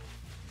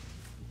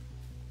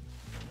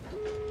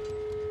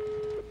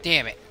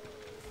 Damn it.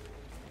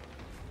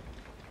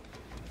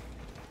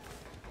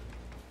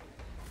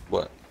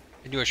 What?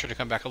 I knew I should have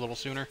come back a little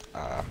sooner.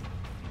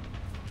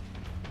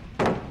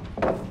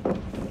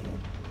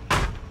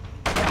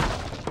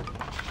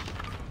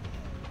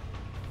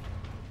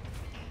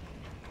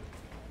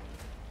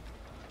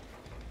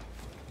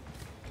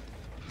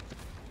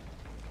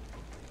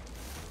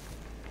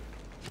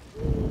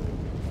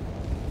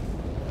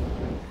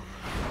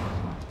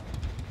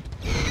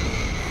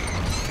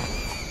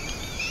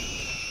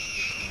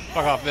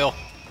 Fuck off, Bill.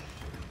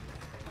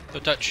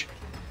 Don't touch.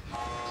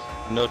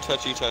 No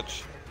touchy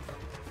touch.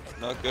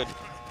 Not good.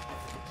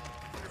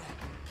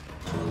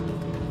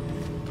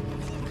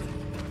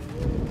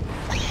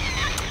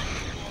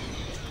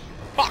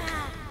 Fuck!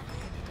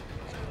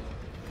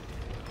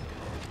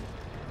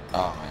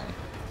 Oh man.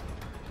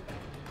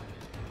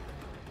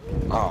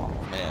 Oh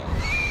man.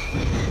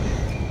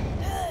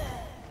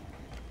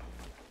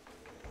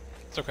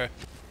 It's okay.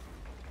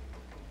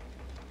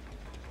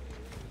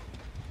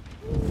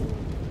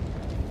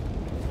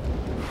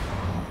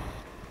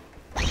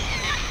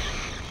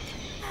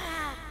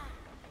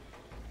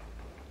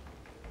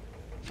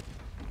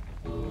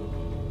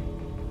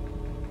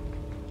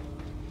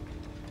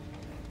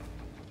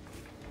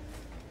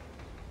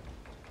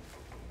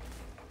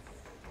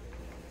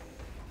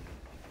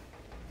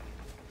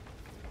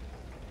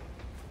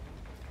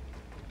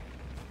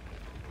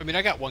 I mean,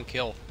 I got 1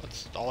 kill.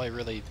 That's all I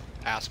really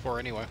ask for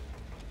anyway.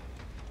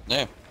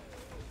 Yeah.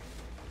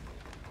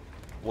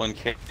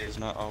 1K is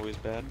not always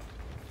bad.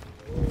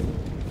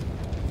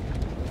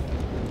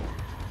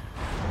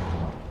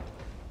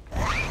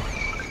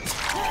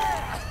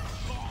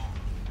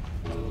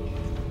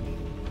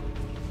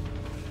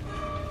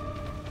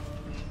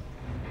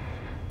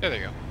 There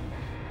you go.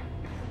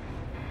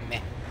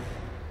 Meh.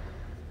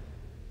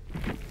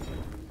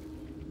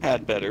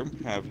 Had better,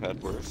 have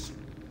had worse.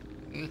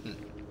 Mm-hmm.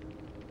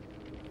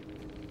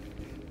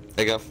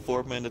 I got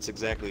 4 minutes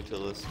exactly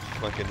till this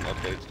fucking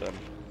update's done.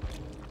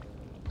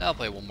 I'll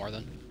play one more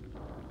then.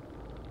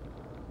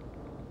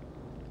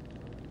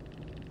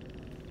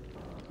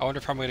 I wonder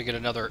if I'm gonna get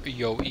another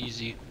Yo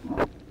Easy.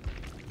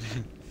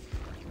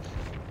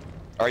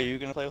 Are you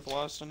gonna play with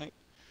Lost tonight?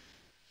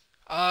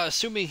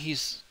 Assuming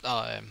he's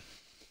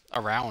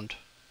around.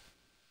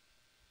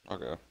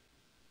 Okay.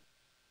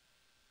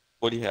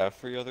 What do you have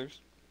for the others?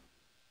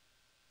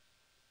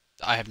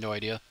 I have no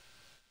idea.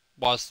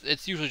 Well,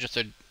 it's usually just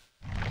an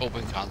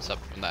open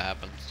concept when that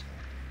happens.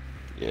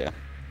 Yeah.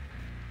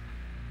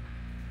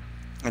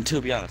 And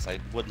to be honest, I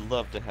would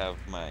love to have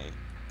my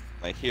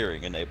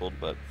hearing enabled,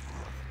 but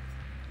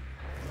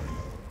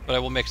But I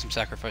will make some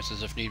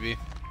sacrifices if need be.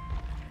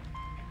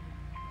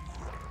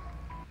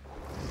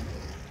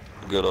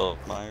 good old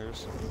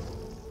Myers.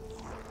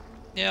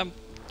 Yeah, I'm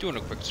doing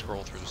a quick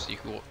scroll through to see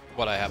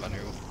what I have on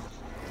who.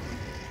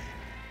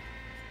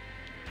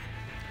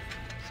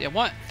 See, I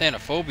want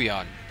Thanophobia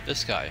on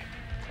this guy.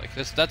 Like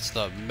that's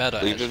the meta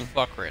Legion? as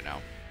fuck right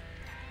now.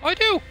 Oh, I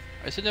do!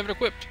 I just didn't have it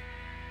equipped.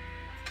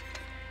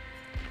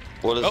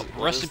 What is? Oh,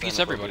 what rest is in peace,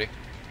 Thanophobia?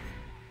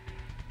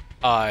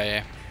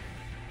 everybody.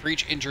 For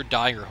each injured,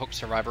 dying, or hooked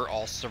survivor,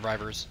 all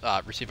survivors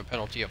receive a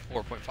penalty of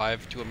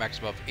 4.5 to a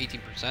maximum of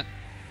 18%.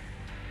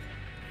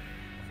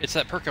 It's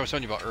that perk I was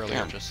telling you about earlier,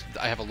 Damn. just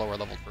I have a lower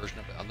leveled version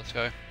of it on this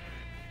guy.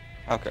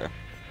 Okay.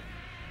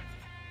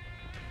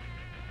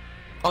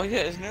 Oh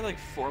yeah, isn't there like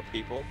 4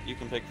 people you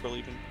can pick for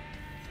Legion?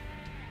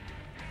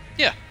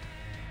 Yeah.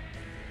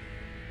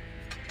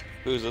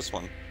 Who's this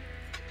one?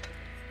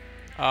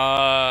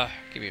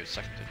 Give me a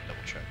second to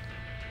double check.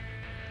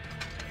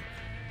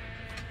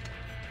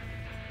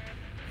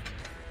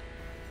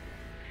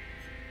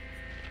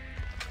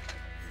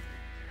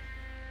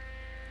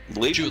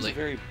 Legion's Julie. a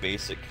very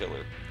basic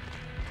killer.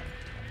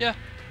 Yeah.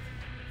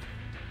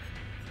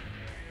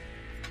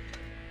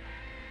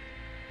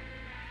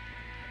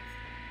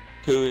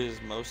 Who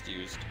is most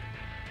used?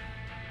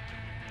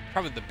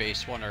 Probably the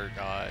base one or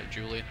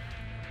Julie.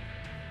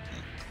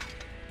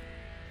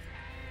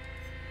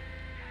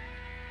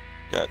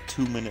 Got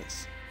 2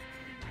 minutes.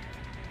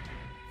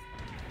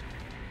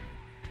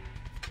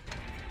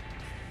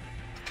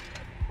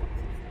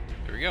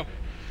 There we go.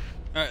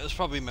 Alright, this will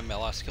probably be my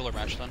last killer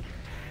match then.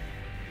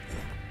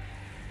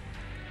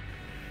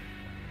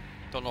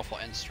 Don't know if I'll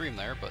end stream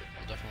there, but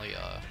I'll definitely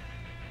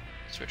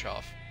switch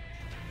off.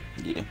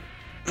 Yeah.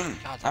 God,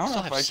 I I don't know still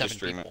if have I should 7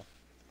 stream it. people.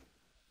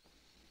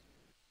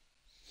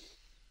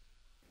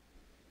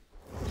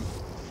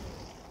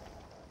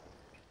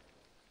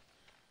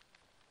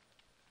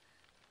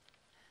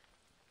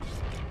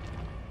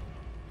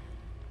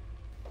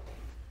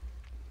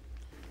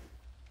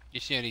 You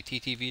see any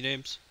TTV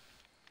names?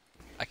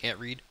 I can't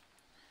read.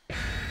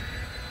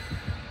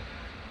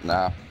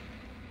 Nah.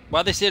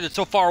 Why they said it's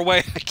so far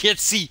away? I can't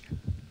see.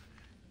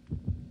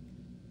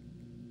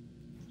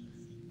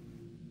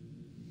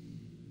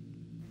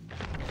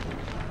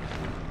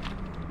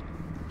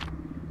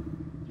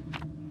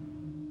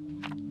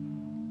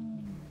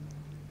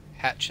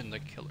 Hatch in the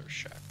Killer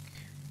Shack.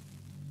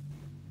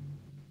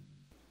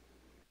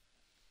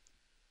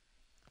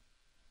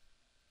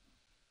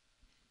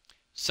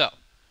 So,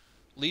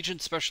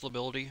 Legion's special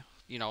ability,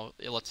 you know,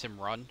 it lets him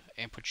run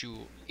and put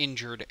you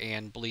injured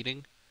and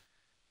bleeding.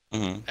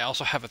 Mm-hmm. I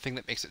also have a thing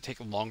that makes it take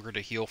longer to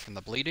heal from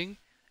the bleeding,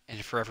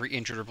 and for every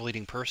injured or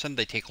bleeding person,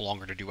 they take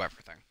longer to do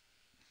everything.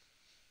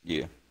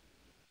 Yeah.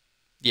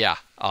 Yeah,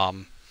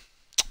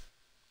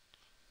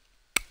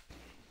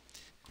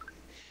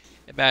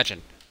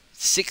 imagine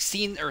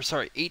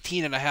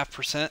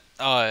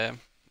 18.5%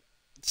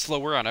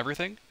 slower on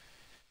everything,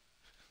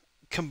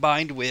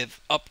 combined with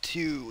up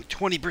to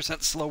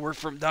 20% slower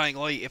from dying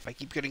light if I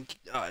keep getting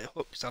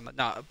hooks on the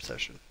knot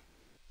obsession.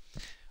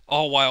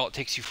 All while it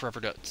takes you forever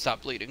to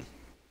stop bleeding.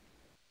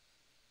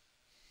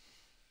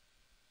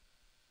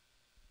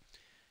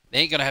 They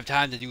ain't gonna have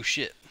time to do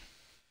shit.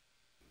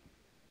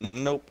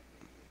 Nope.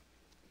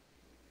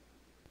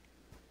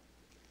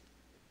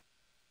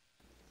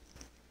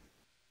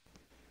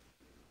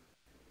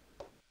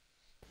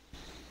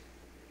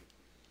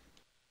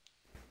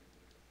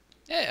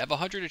 Yeah, I have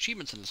 100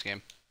 achievements in this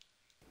game.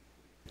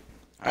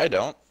 I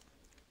don't.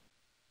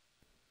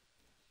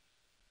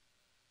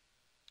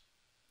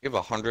 You have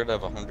 100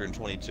 of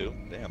 122?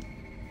 Damn.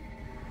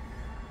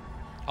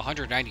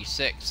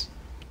 196.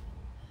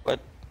 What?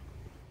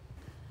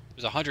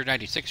 There's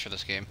 196 for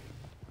this game.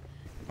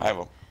 I have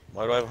a...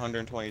 Why do I have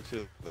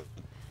 122?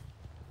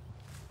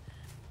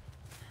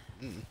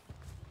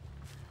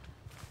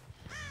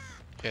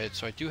 Okay,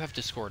 so I do have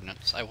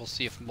discordance. I will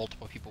see if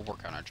multiple people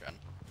work on our gen.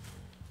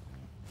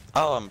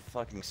 Oh, I'm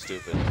fucking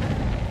stupid.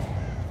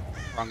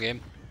 Wrong game.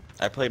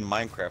 I played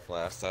Minecraft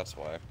last, that's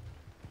why.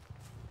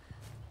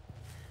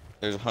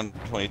 There's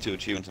 122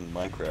 achievements in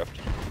Minecraft.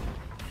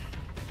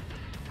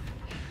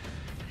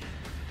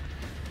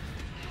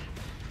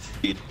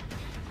 Speed.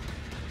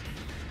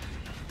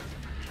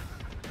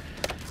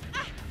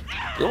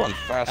 You're one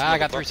fast. Ah, I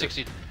got motherfucker.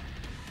 360.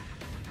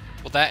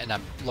 Well, that and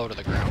I'm low to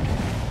the ground.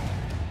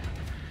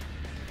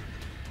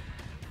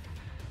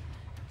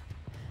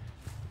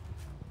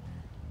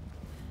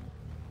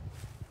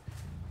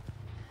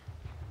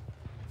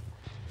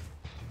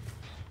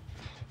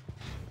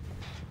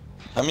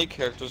 How many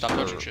characters Stop for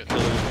touching shit.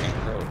 Killers can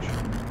crouch?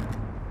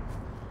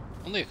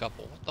 Only a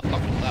couple. What the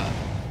fuck was that?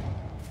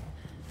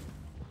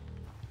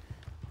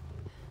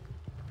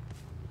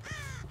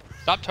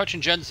 Stop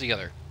touching gens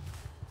together.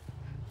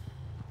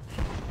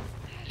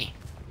 Eh.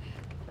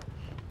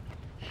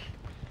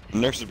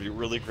 Nurse would be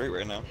really great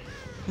right now.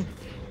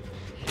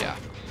 Yeah.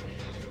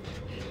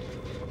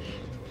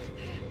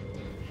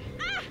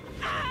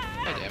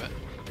 God damn it.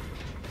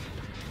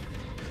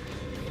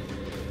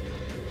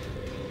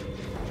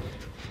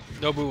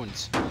 No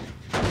boons.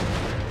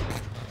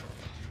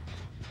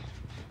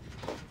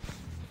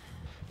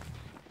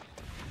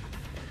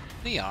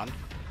 Neon.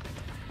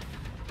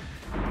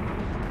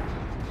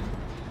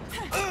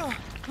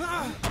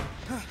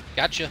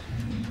 Gotcha.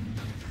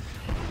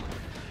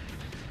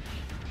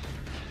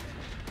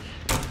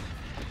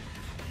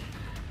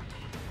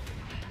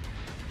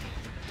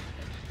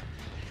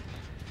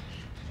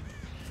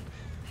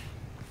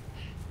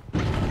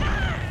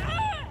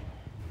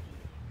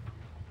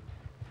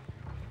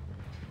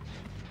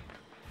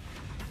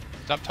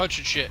 Stop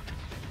touching shit.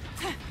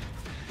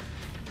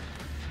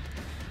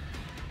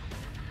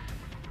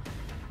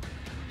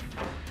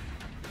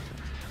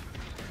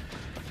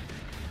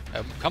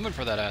 I'm coming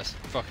for that ass,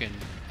 fucking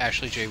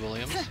Ashley J.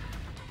 Williams.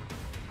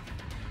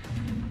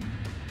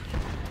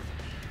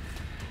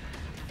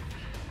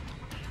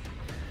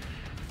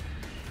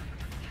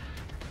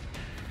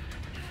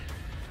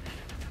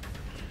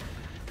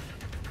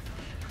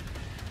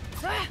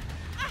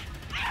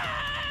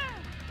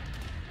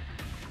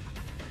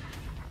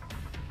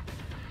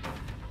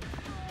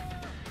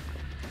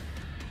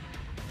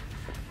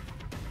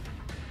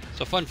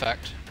 So fun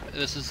fact,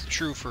 this is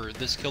true for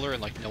this killer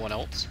and like no one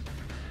else.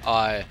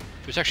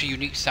 There's actually a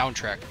unique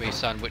soundtrack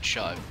based on which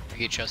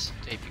VHS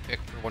tape you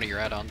picked for one of your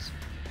add-ons.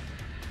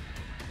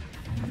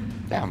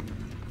 Damn.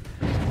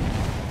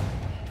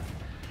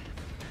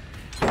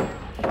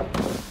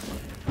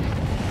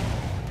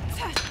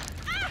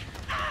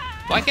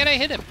 Why can't I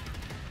hit him?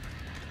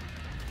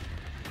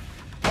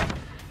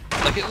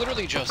 Like it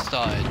literally just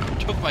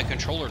took my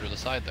controller to the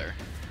side there.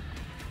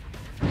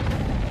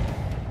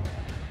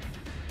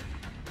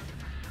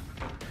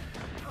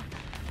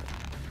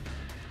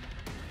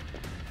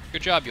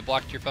 Good job, you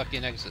blocked your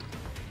fucking exit.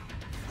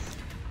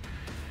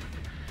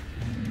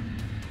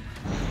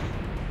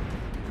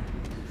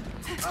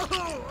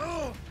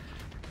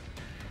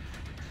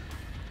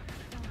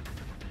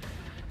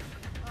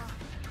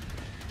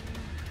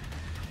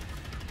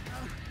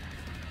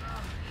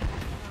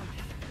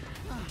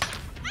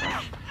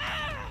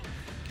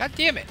 God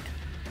damn it!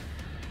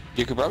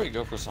 You could probably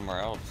go for somewhere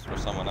else, or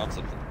someone else.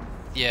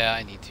 Yeah,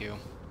 I need to.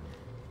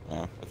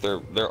 Yeah, if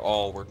they're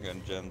all working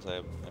on gens,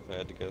 if I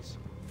had to guess.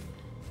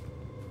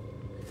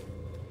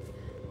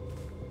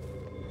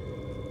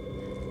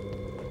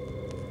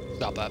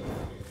 Stop that.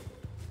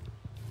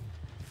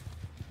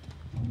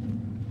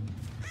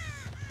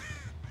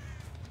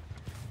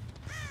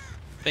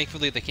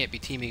 Thankfully, they can't be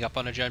teaming up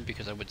on a gen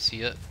because I would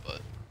see it,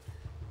 but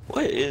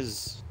What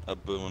is a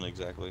boon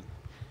exactly?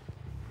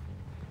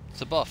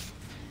 it's a buff.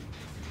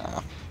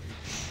 Ah.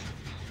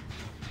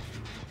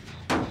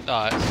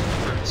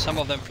 It's for some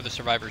of them, for the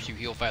survivors, you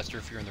heal faster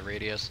if you're in the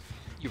radius.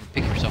 You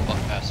pick yourself up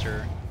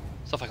faster.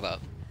 Stuff like that.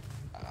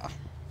 Ah.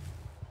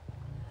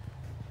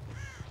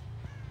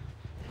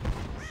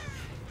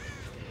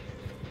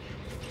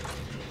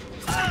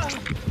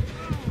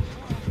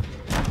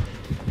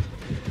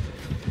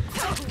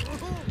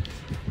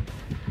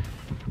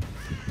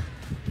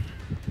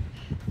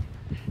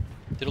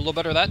 Did a little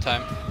better that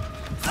time.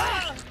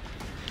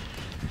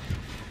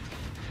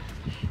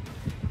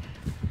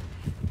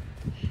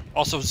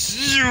 Also,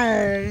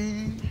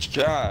 zoom!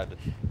 God.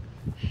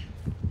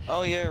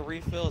 Oh yeah, it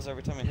refills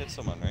every time I hit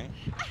someone, right?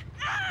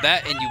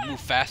 That and you move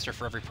faster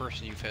for every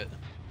person you've hit.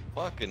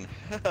 Fucking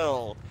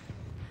hell.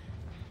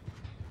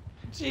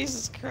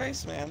 Jesus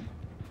Christ, man.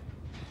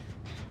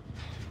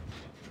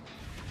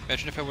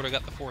 Imagine if I would have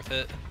got the 4th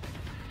hit.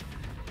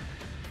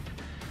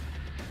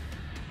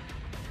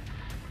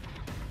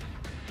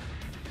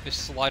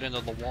 Just slide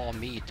into the wall,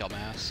 me,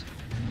 dumbass.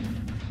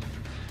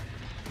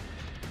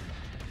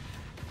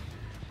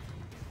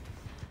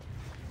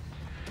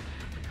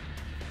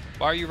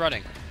 Why are you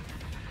running?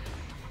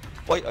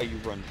 Why are you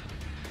running?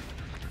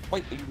 Why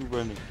are you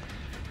running?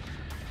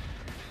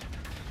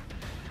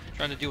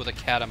 Trying to deal with a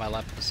cat on my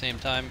lap at the same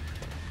time.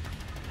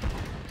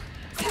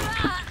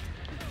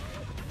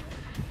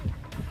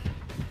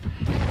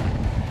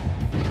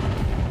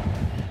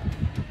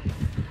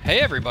 Hey,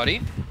 everybody.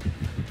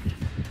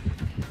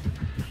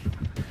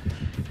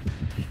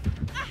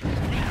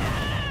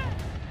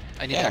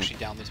 I need to actually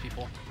down these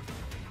people.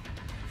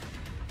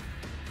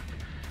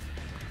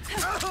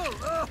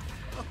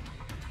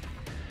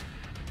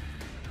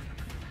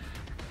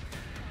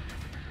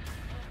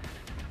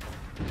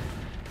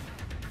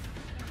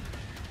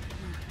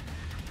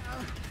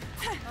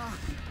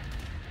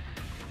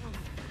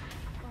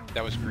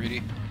 That was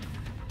greedy.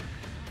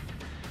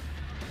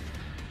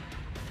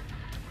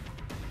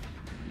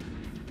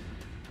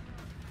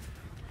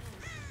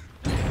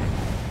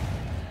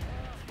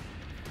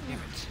 Damn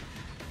it.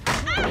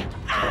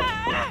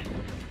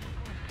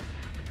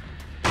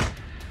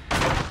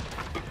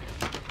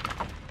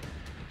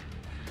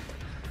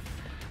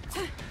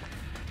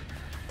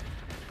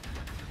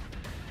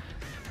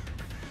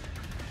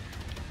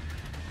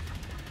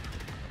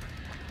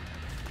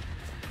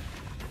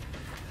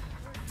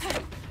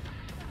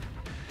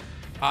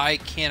 I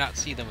cannot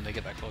see them when they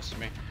get that close to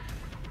me.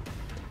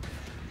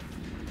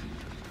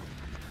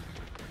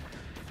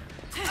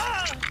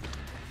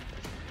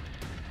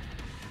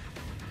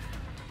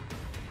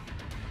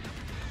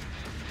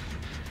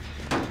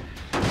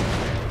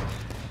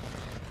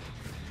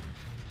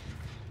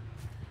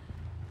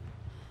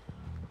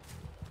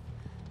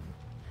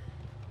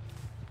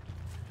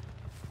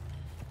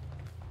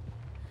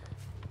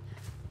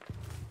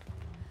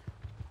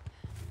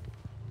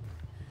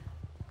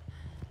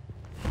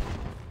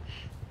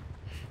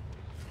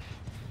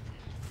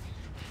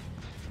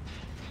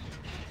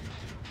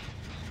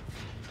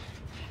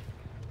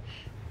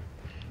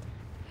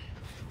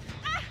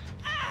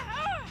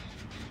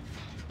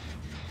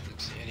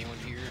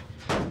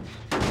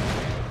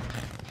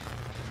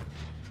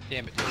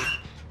 Damn it, dude.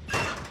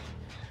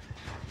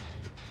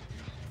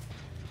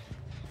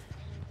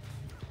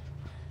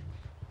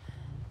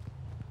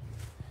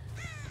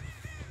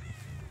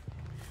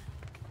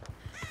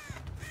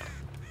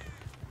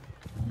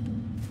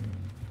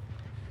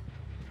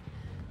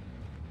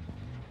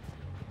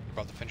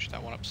 About to finish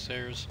that one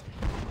upstairs.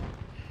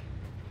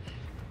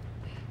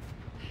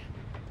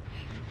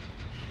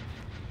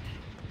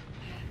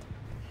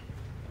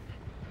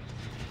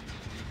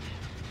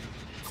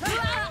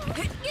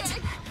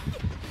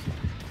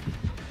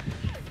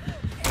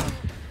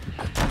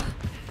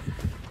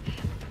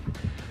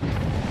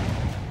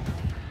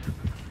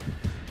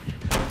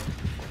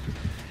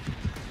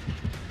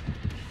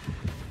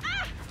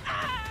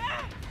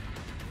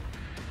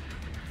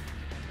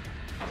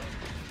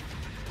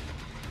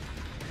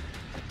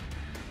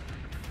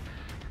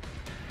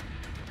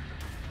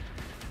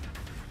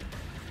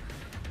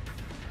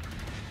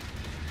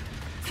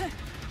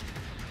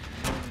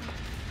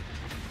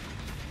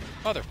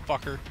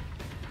 Motherfucker.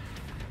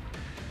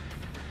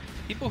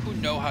 People who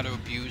know how to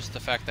abuse the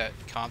fact that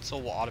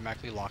console will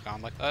automatically lock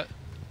on like that,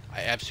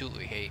 I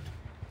absolutely hate.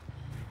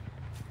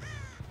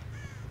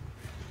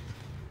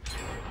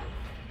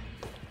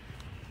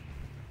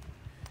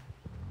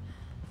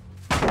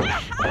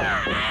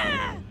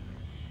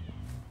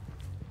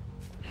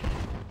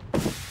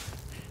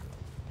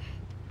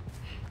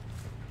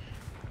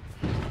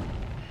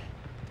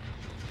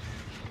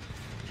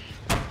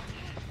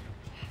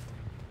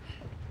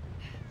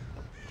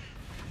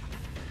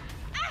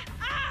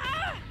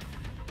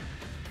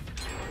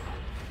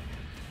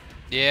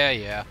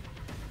 Yeah.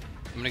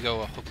 I'm gonna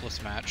go a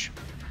hookless match.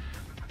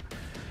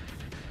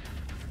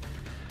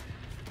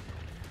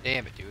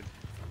 Damn it, dude.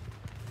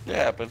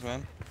 Yeah, happens,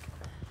 man.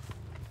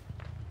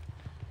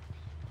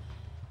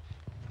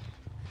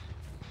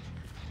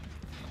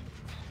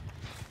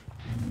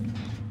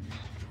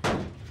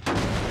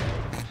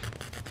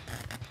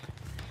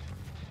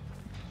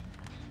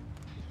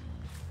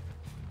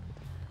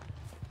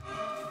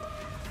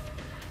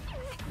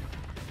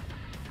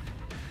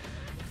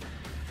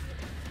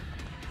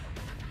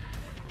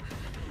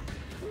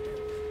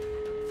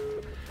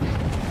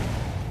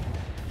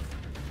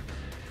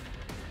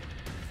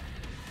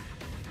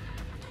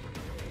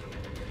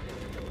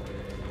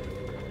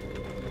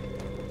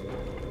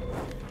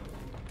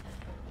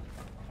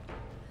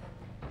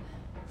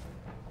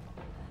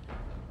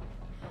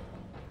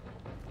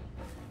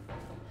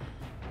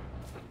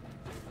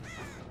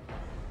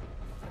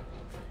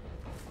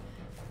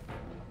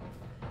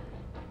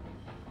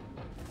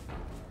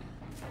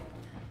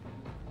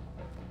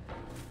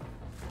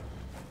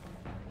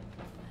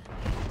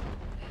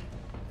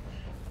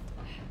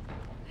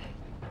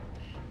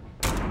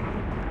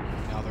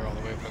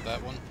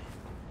 That one.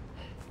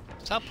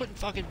 Stop putting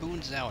fucking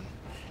boons down.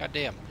 God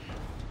damn.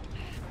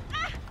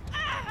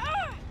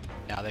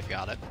 Now they've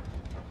got it.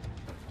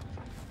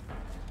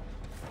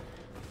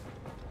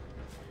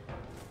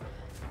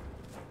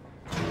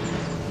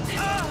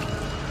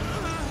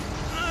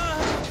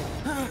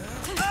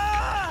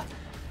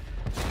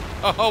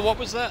 Oh, what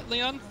was that,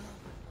 Leon?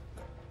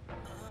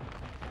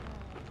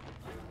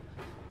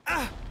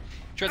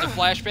 Tried to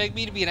flashbang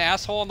me to be an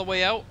asshole on the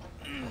way out?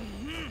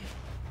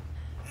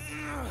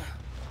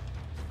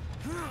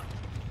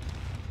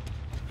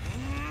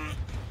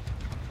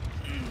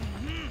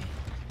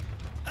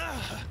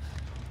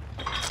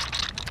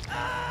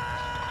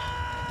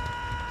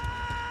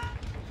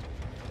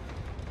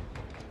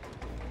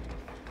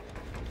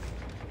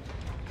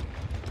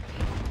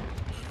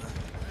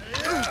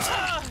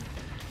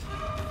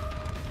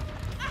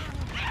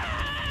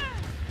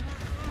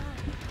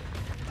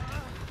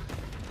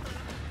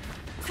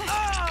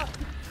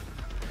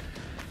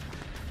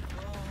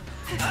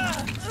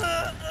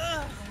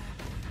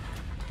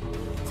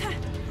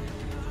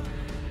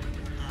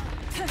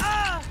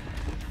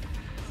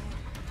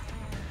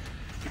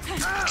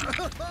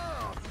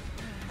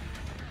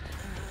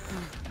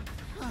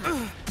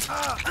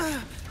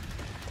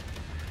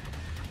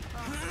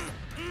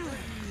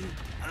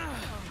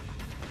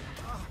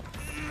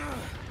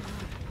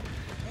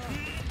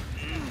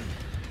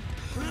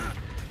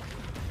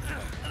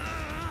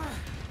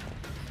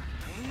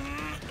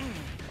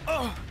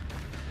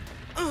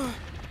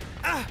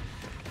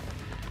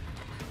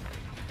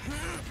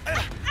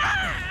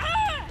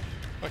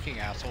 Fucking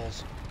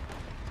assholes.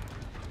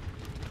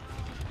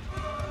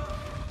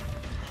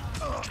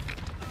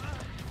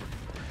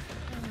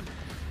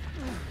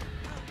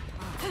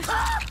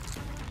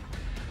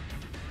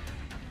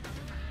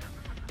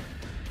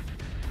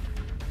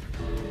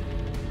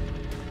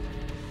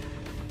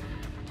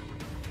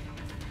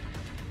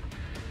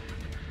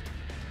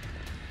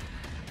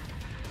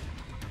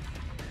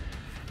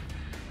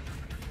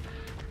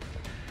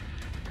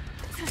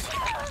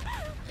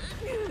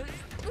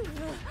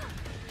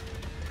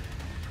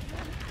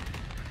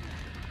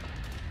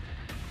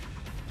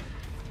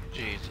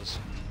 Jesus.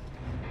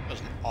 That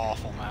was an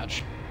awful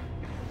match.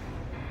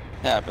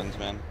 Happens,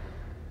 man.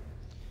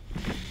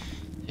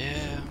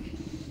 Yeah.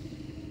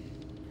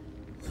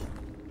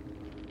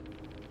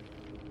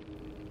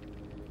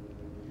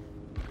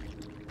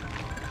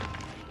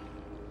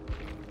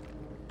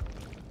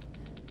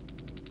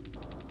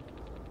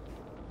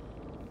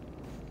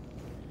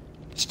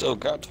 Still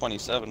got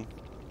 27.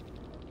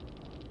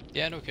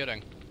 Yeah, no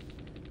kidding.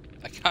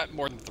 I got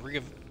more than 3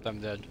 of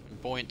them dead in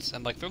points,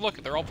 and like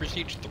they're all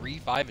prestige 3,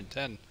 5, and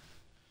 10.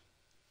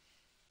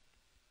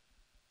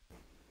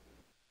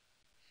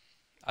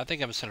 I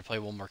think I'm just gonna play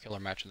one more killer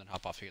match and then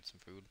hop off to get some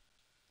food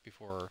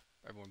before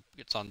everyone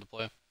gets on to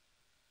play.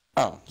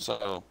 Oh,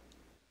 so.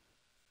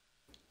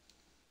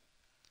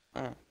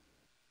 Alright.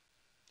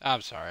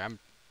 I'm sorry, I'm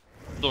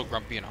a little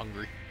grumpy and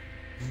hungry.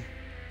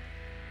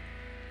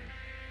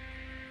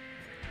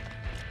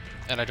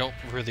 And I don't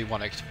really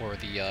want to explore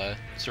the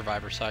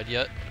Survivor side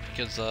yet,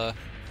 because I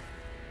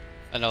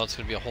know it's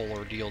going to be a whole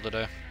ordeal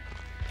today.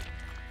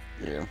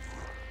 Yeah.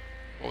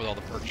 What with all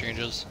the perk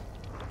changes.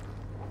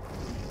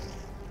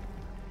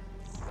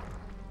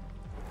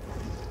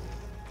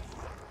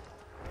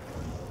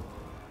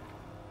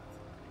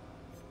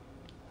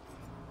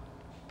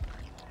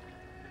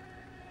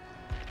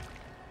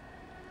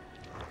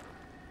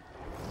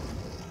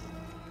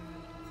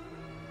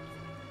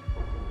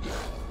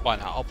 Why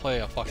not? I'll play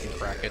a fucking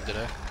crackhead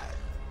today.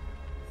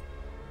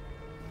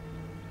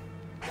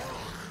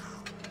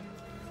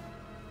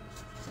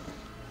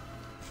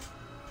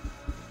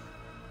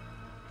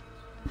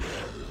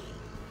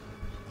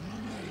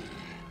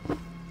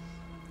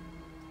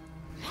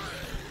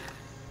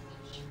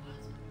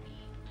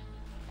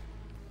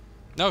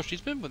 No, she's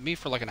been with me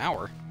for like an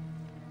hour.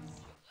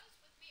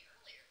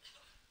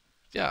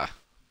 Yeah.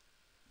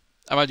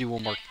 I might do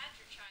one more.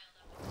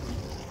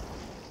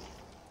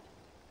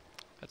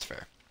 That's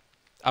fair.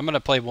 I'm gonna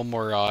play one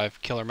more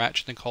killer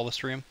match and then call the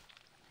stream.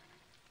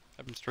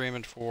 I've been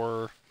streaming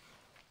for...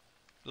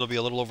 It'll be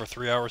a little over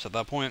 3 hours at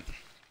that point.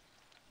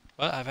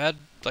 But I've had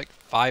like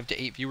 5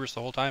 to 8 viewers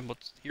the whole time.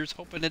 Here's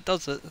hoping it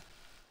does it.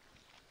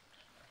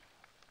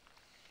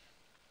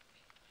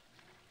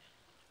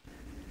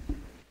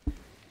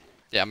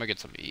 Yeah, I'm gonna get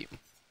something to eat.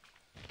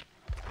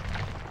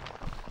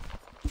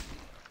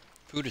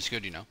 Food is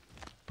good, you know.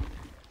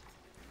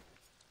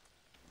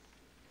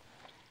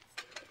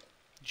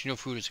 Did you know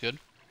food is good?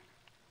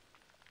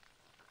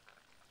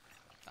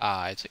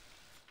 Ah, I see.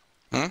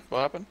 What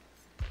happened?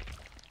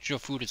 Did you know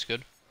food is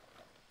good?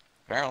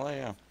 Apparently,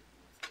 yeah.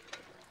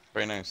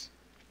 Very nice.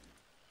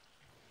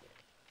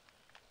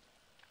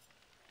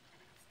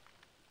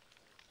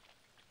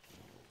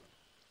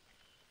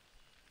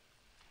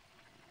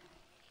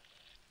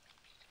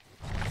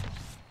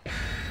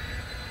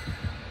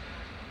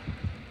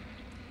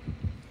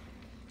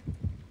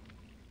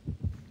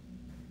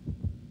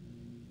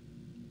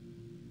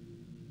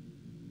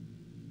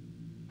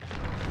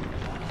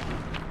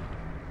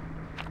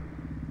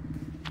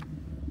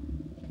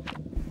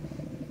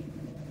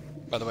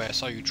 By the way, I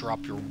saw you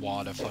drop your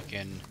wad of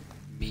fucking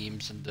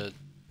memes into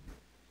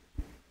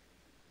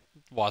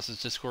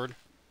Waz's Discord.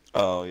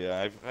 Oh,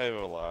 yeah, I have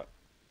a lot.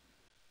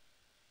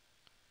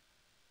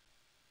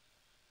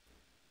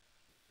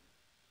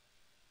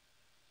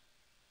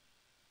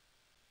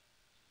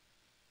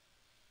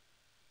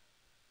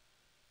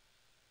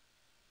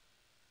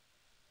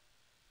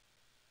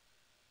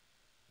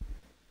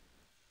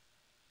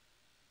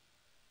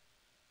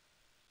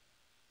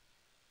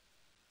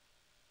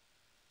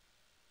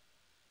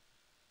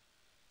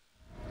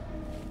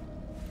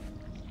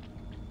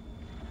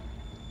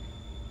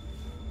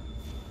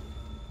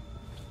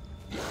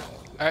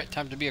 Alright,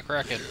 time to be a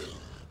crackhead.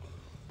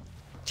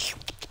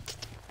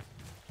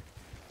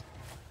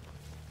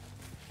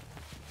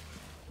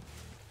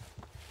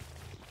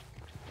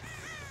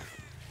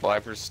 Well, I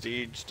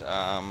prestiged,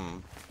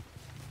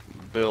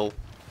 Bill.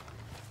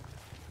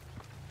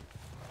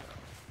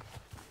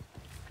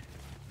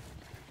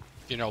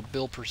 You know,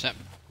 Bill percent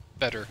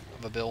better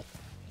of a Bill.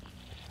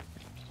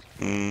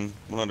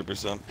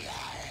 100%.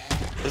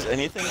 Does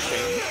anything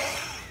change?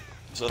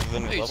 So other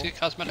than Hey, your you level? get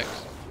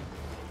cosmetics.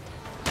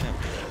 Yeah.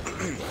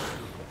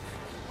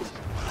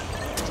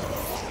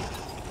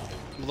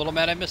 I'm a little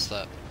mad I missed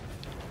that.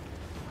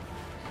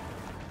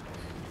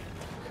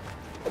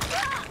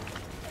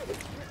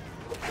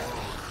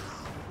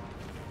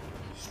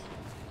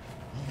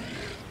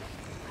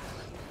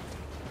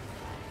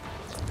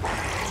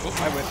 Oh,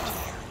 I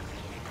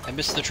whiffed. I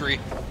missed the tree.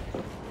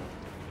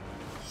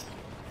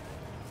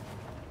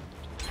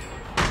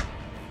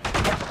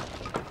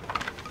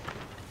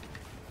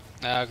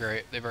 Ah,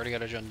 great. They've already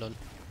got a gen done.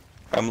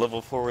 I'm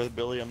level 4 with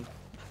Billiam.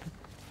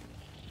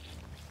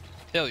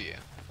 Hell yeah.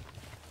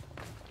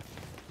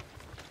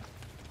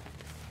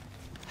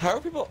 How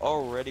are people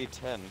already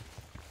 10?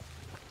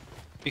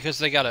 Because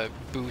they got a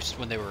boost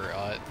when they were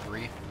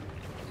 3.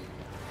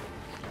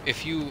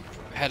 If you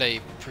had a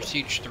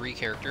Prestige 3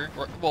 character,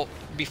 or, well,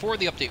 before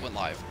the update went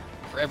live,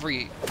 for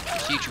every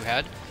Prestige you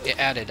had, it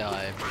added 2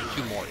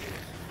 more to it.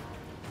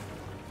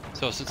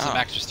 So since the Oh.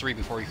 max was 3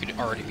 before, you could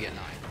already be at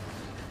 9.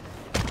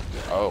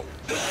 Oh.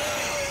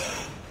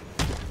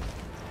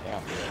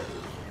 Yeah.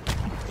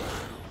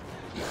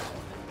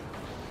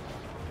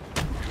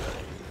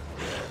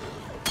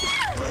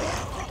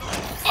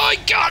 I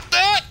got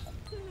that!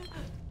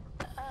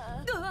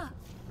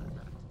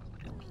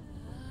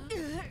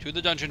 To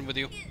the dungeon with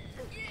you.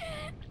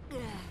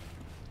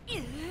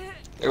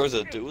 There was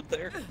a dude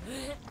there?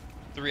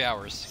 3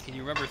 hours. Can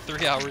you remember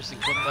 3 hours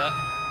and clip that?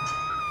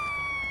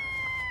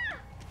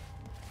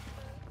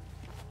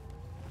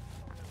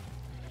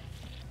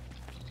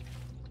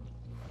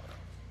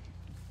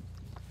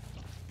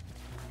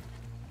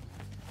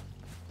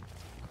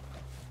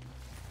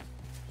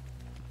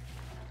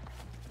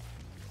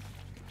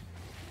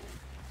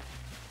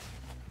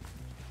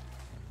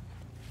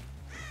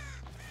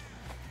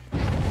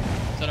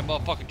 Is that a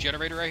motherfucking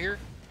generator right here?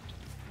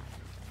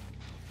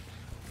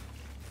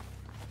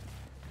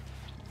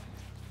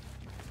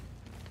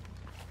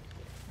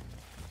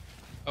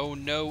 Oh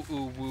no,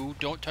 Uwu,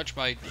 don't touch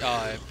my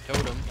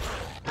totem.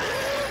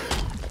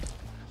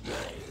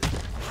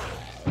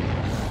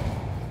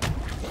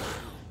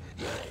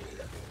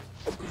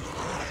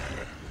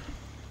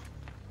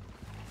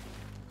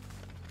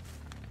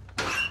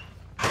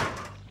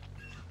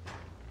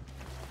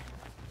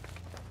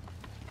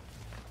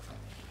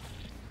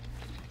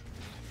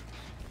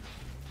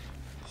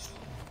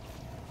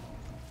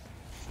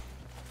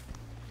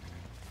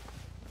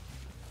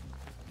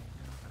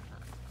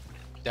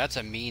 That's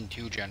a mean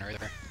 2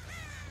 generator.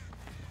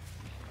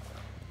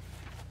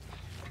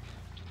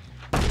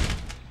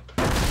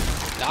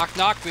 Knock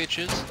knock,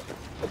 bitches.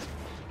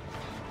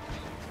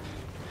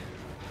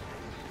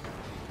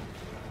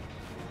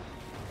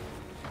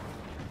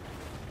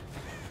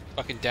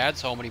 Fucking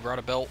dad's home and he brought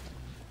a belt.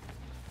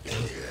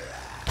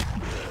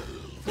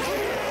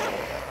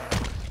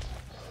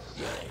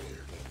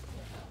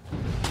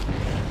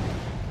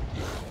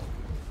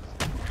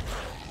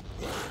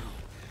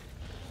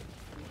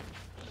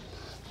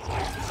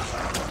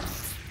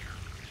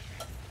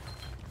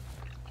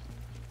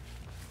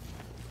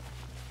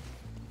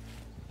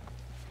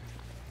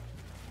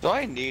 Do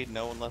I need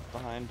no one left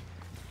behind?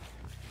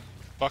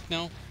 Fuck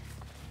no.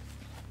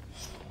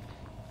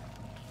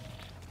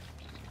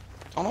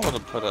 I don't know what to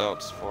put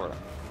out for.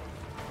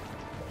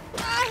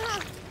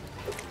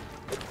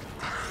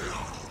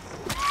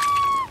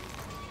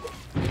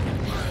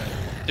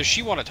 Does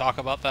she want to talk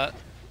about that?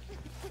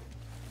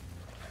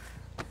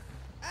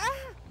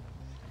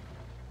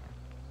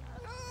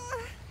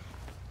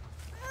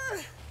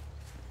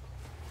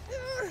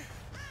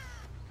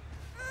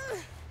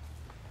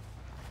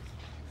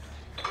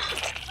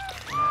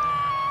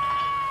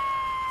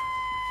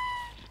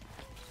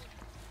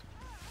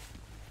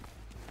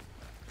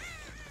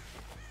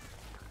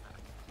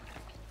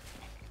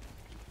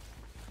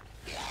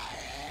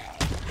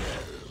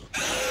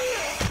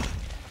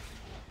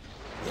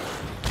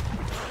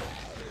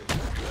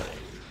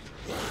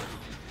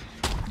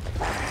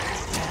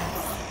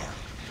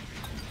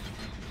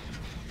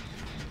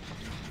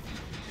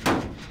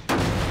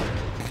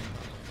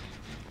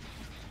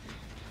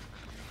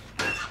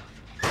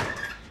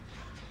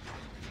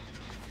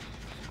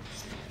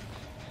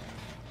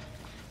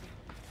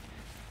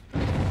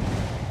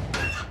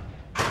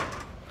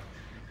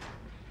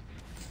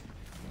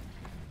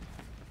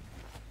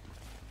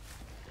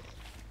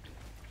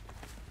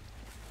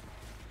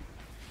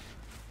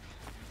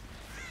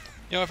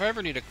 You know, if I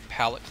ever need a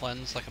palate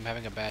cleanse, like I'm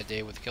having a bad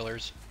day with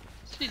killers,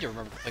 I just need to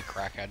remember to play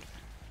Crackhead.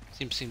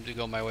 Seems to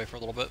go my way for a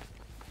little bit.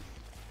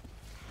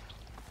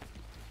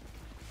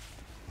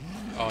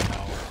 Oh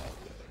no.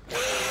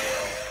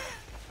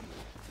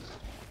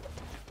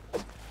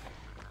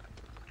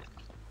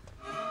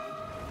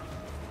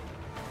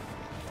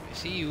 I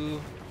see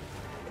you.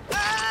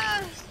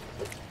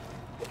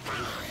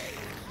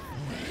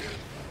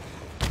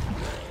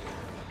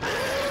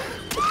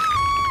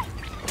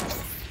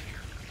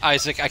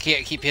 Isaac, I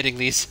can't keep hitting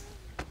these.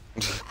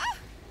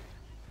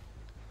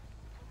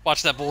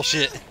 Watch that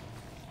bullshit.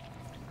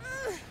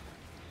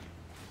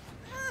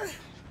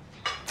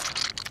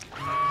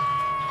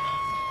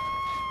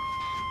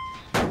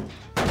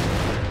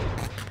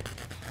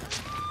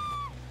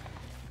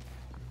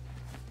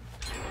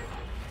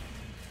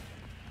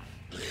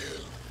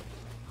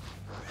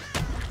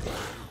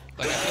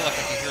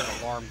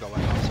 alarm going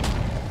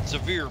off.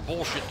 Severe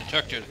bullshit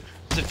detected.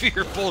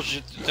 Severe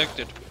bullshit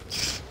detected.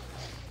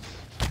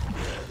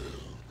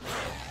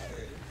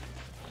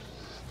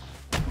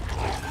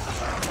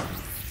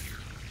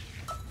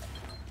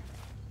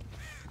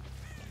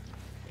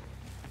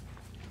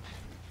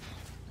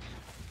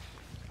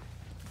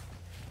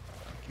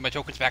 Get my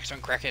tokens back so I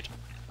can crack it.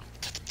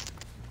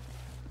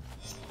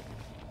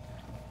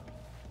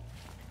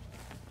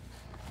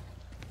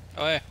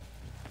 Oh, hey.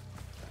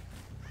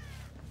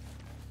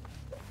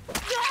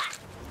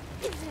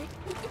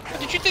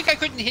 Did you think I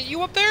couldn't hit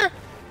you up there?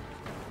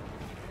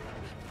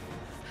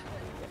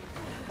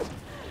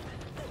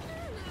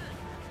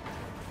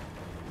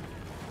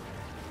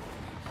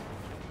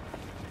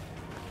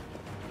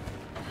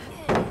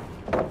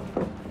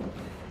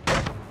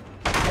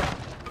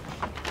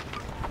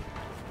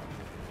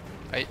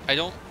 I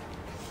don't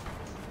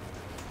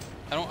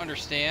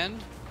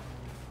understand.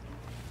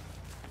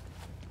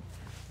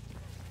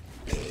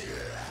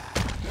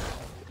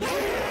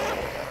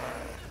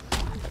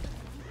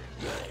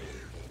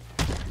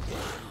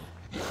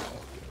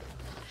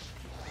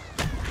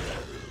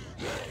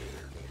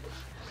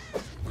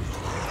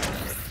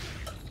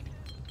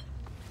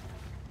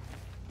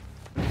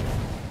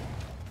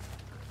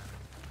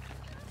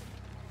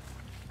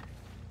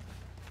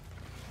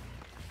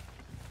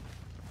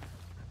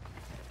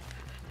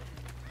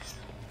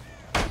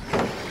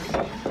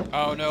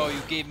 Oh no, you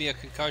gave me a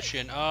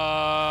concussion.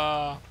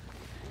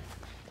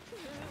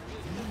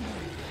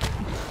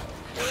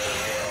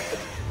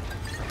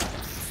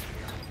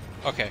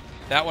 Okay,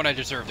 that one I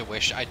deserved a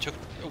wish. I took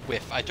a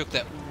whiff. I took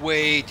that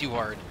way too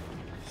hard.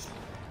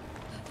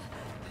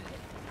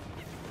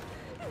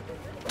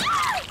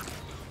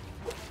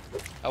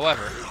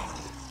 However,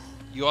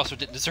 you also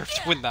didn't deserve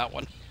to win that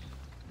one.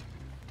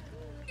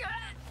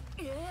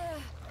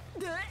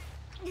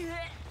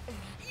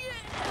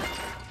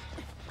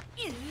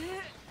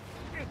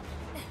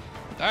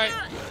 Alright.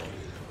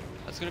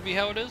 That's gonna be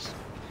how it is.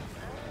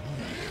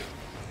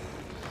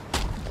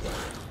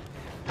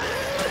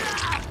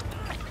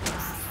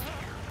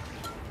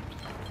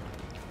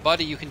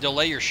 Buddy, you can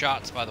delay your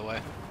shots, by the way.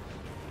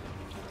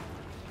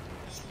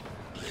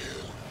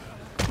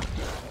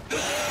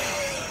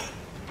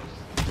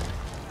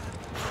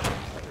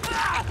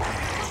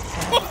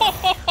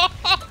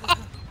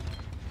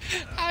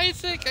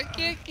 Isaac, I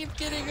can't keep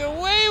getting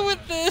away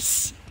with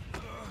this!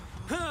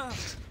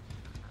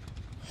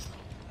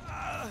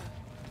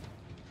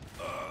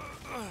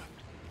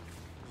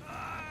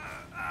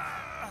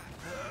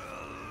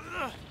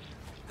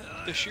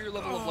 The sheer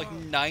level of like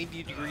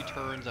 90-degree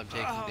turns I'm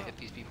taking to hit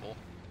these people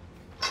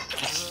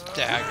is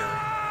staggering.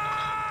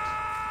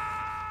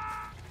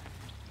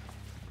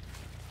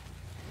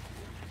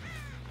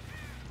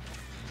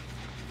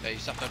 Hey,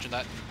 stop touching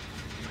that.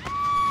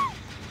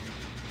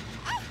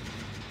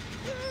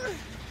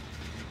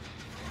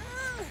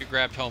 You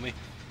grabbed homie.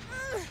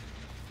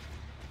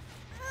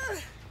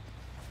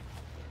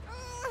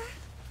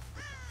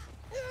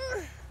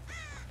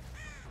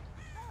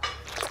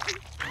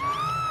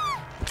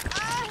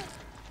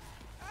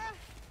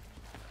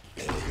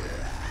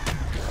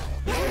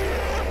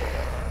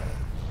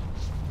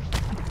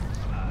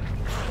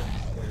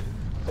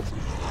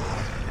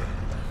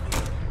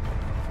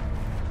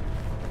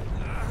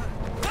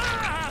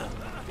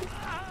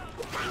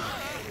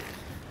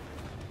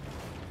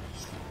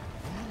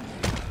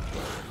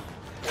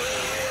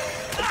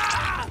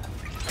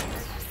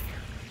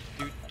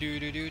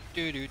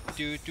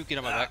 Get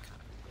on my back.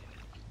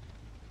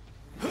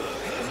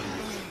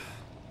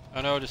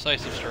 Oh no,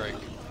 decisive strike.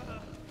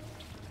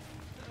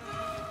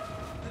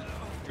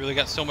 Really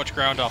got so much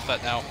ground off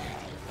that now.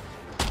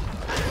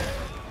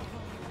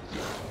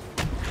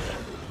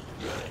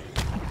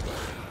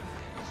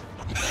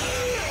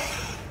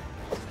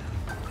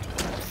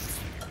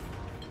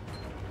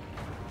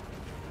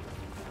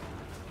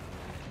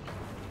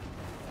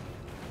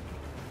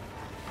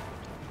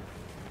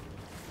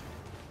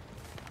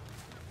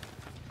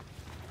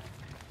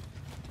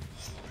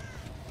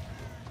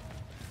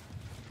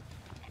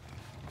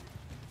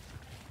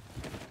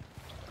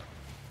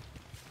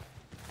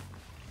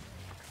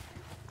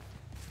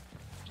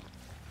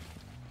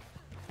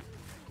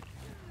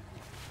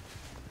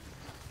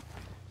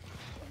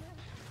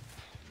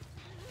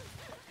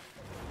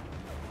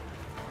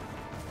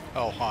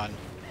 Oh, Han.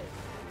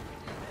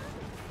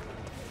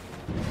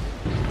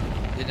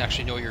 Didn't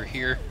actually know you were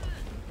here.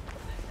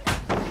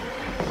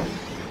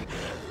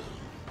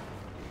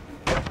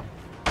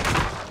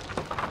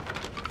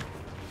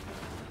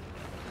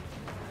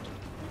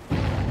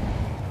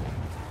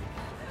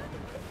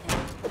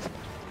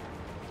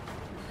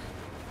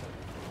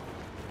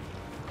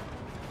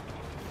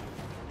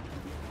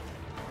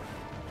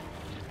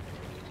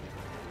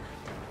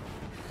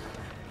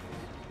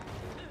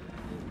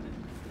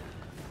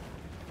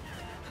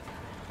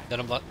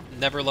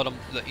 Never let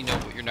you know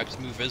what your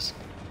next move is.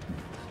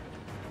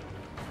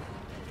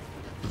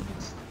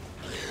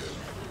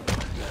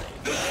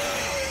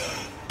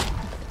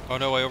 Oh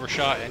no, I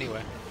overshot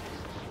anyway.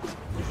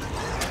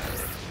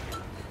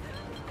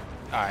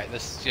 Alright,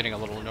 this is getting a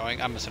little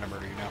annoying. I'm just gonna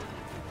murder you now.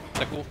 Is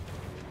that cool?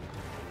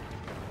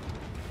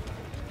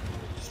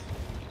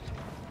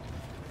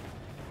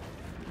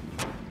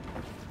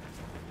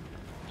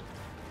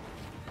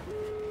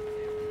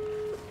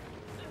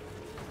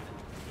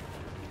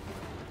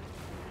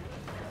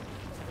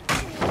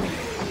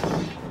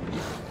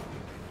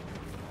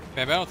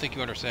 Man, I don't think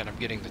you understand. I'm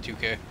getting the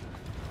 2K.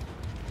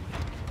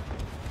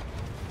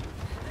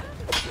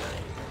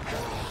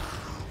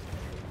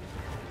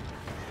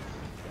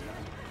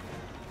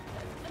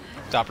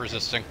 Stop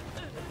resisting.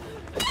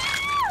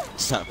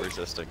 Stop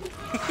resisting.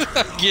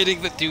 I'm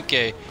getting the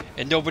 2K,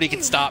 and nobody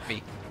can stop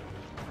me.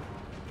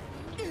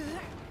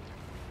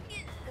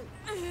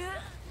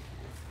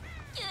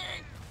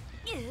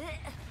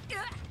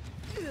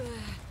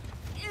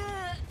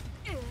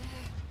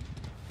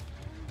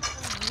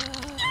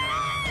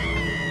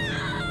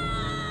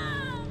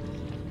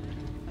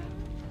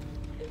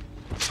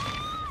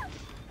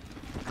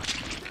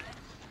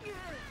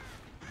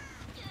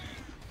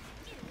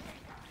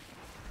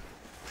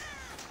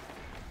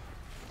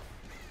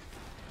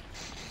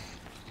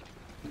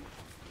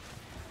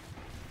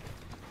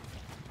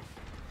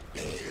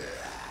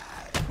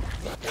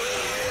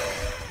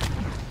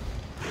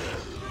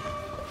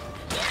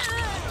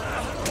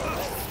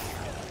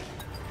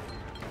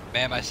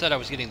 Ma'am, I said I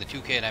was getting the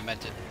 2K and I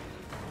meant it.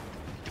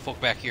 Get the fuck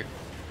back here.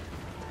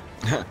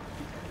 I'm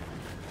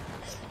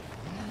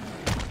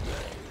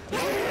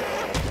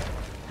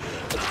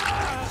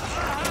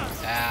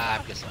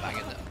guessing I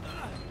get that.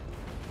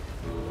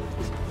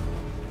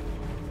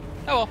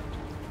 Oh well.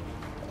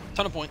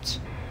 Ton of points.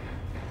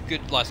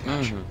 Good last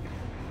match.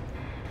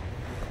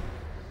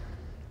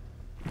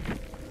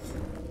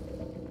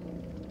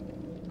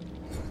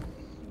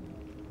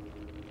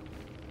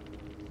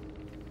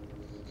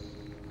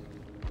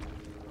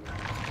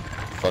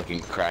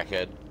 Fucking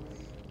crackhead.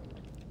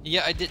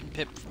 Yeah, I didn't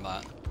pip from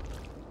that.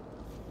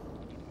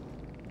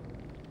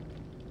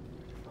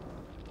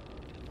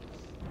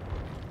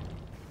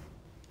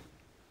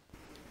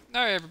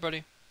 Alright,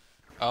 everybody.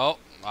 Oh,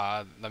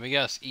 let me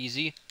guess.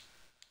 Easy.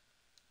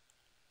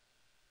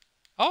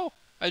 Oh,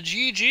 a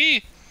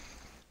GG.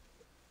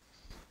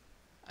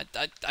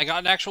 I got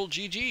an actual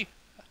GG.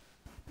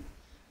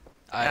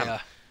 I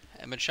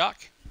am in shock.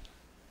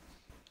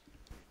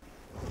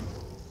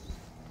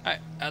 Alright,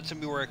 that's gonna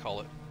be where I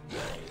call it.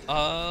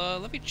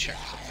 Let me check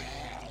something.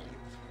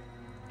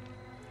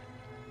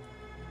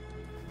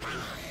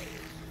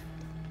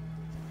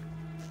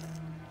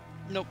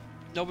 Nope,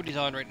 nobody's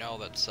on right now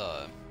that's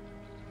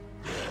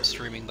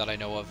streaming that I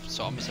know of,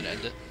 so I'm just gonna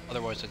end it.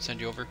 Otherwise I'd send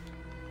you over.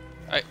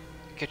 Alright,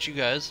 catch you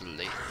guys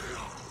later.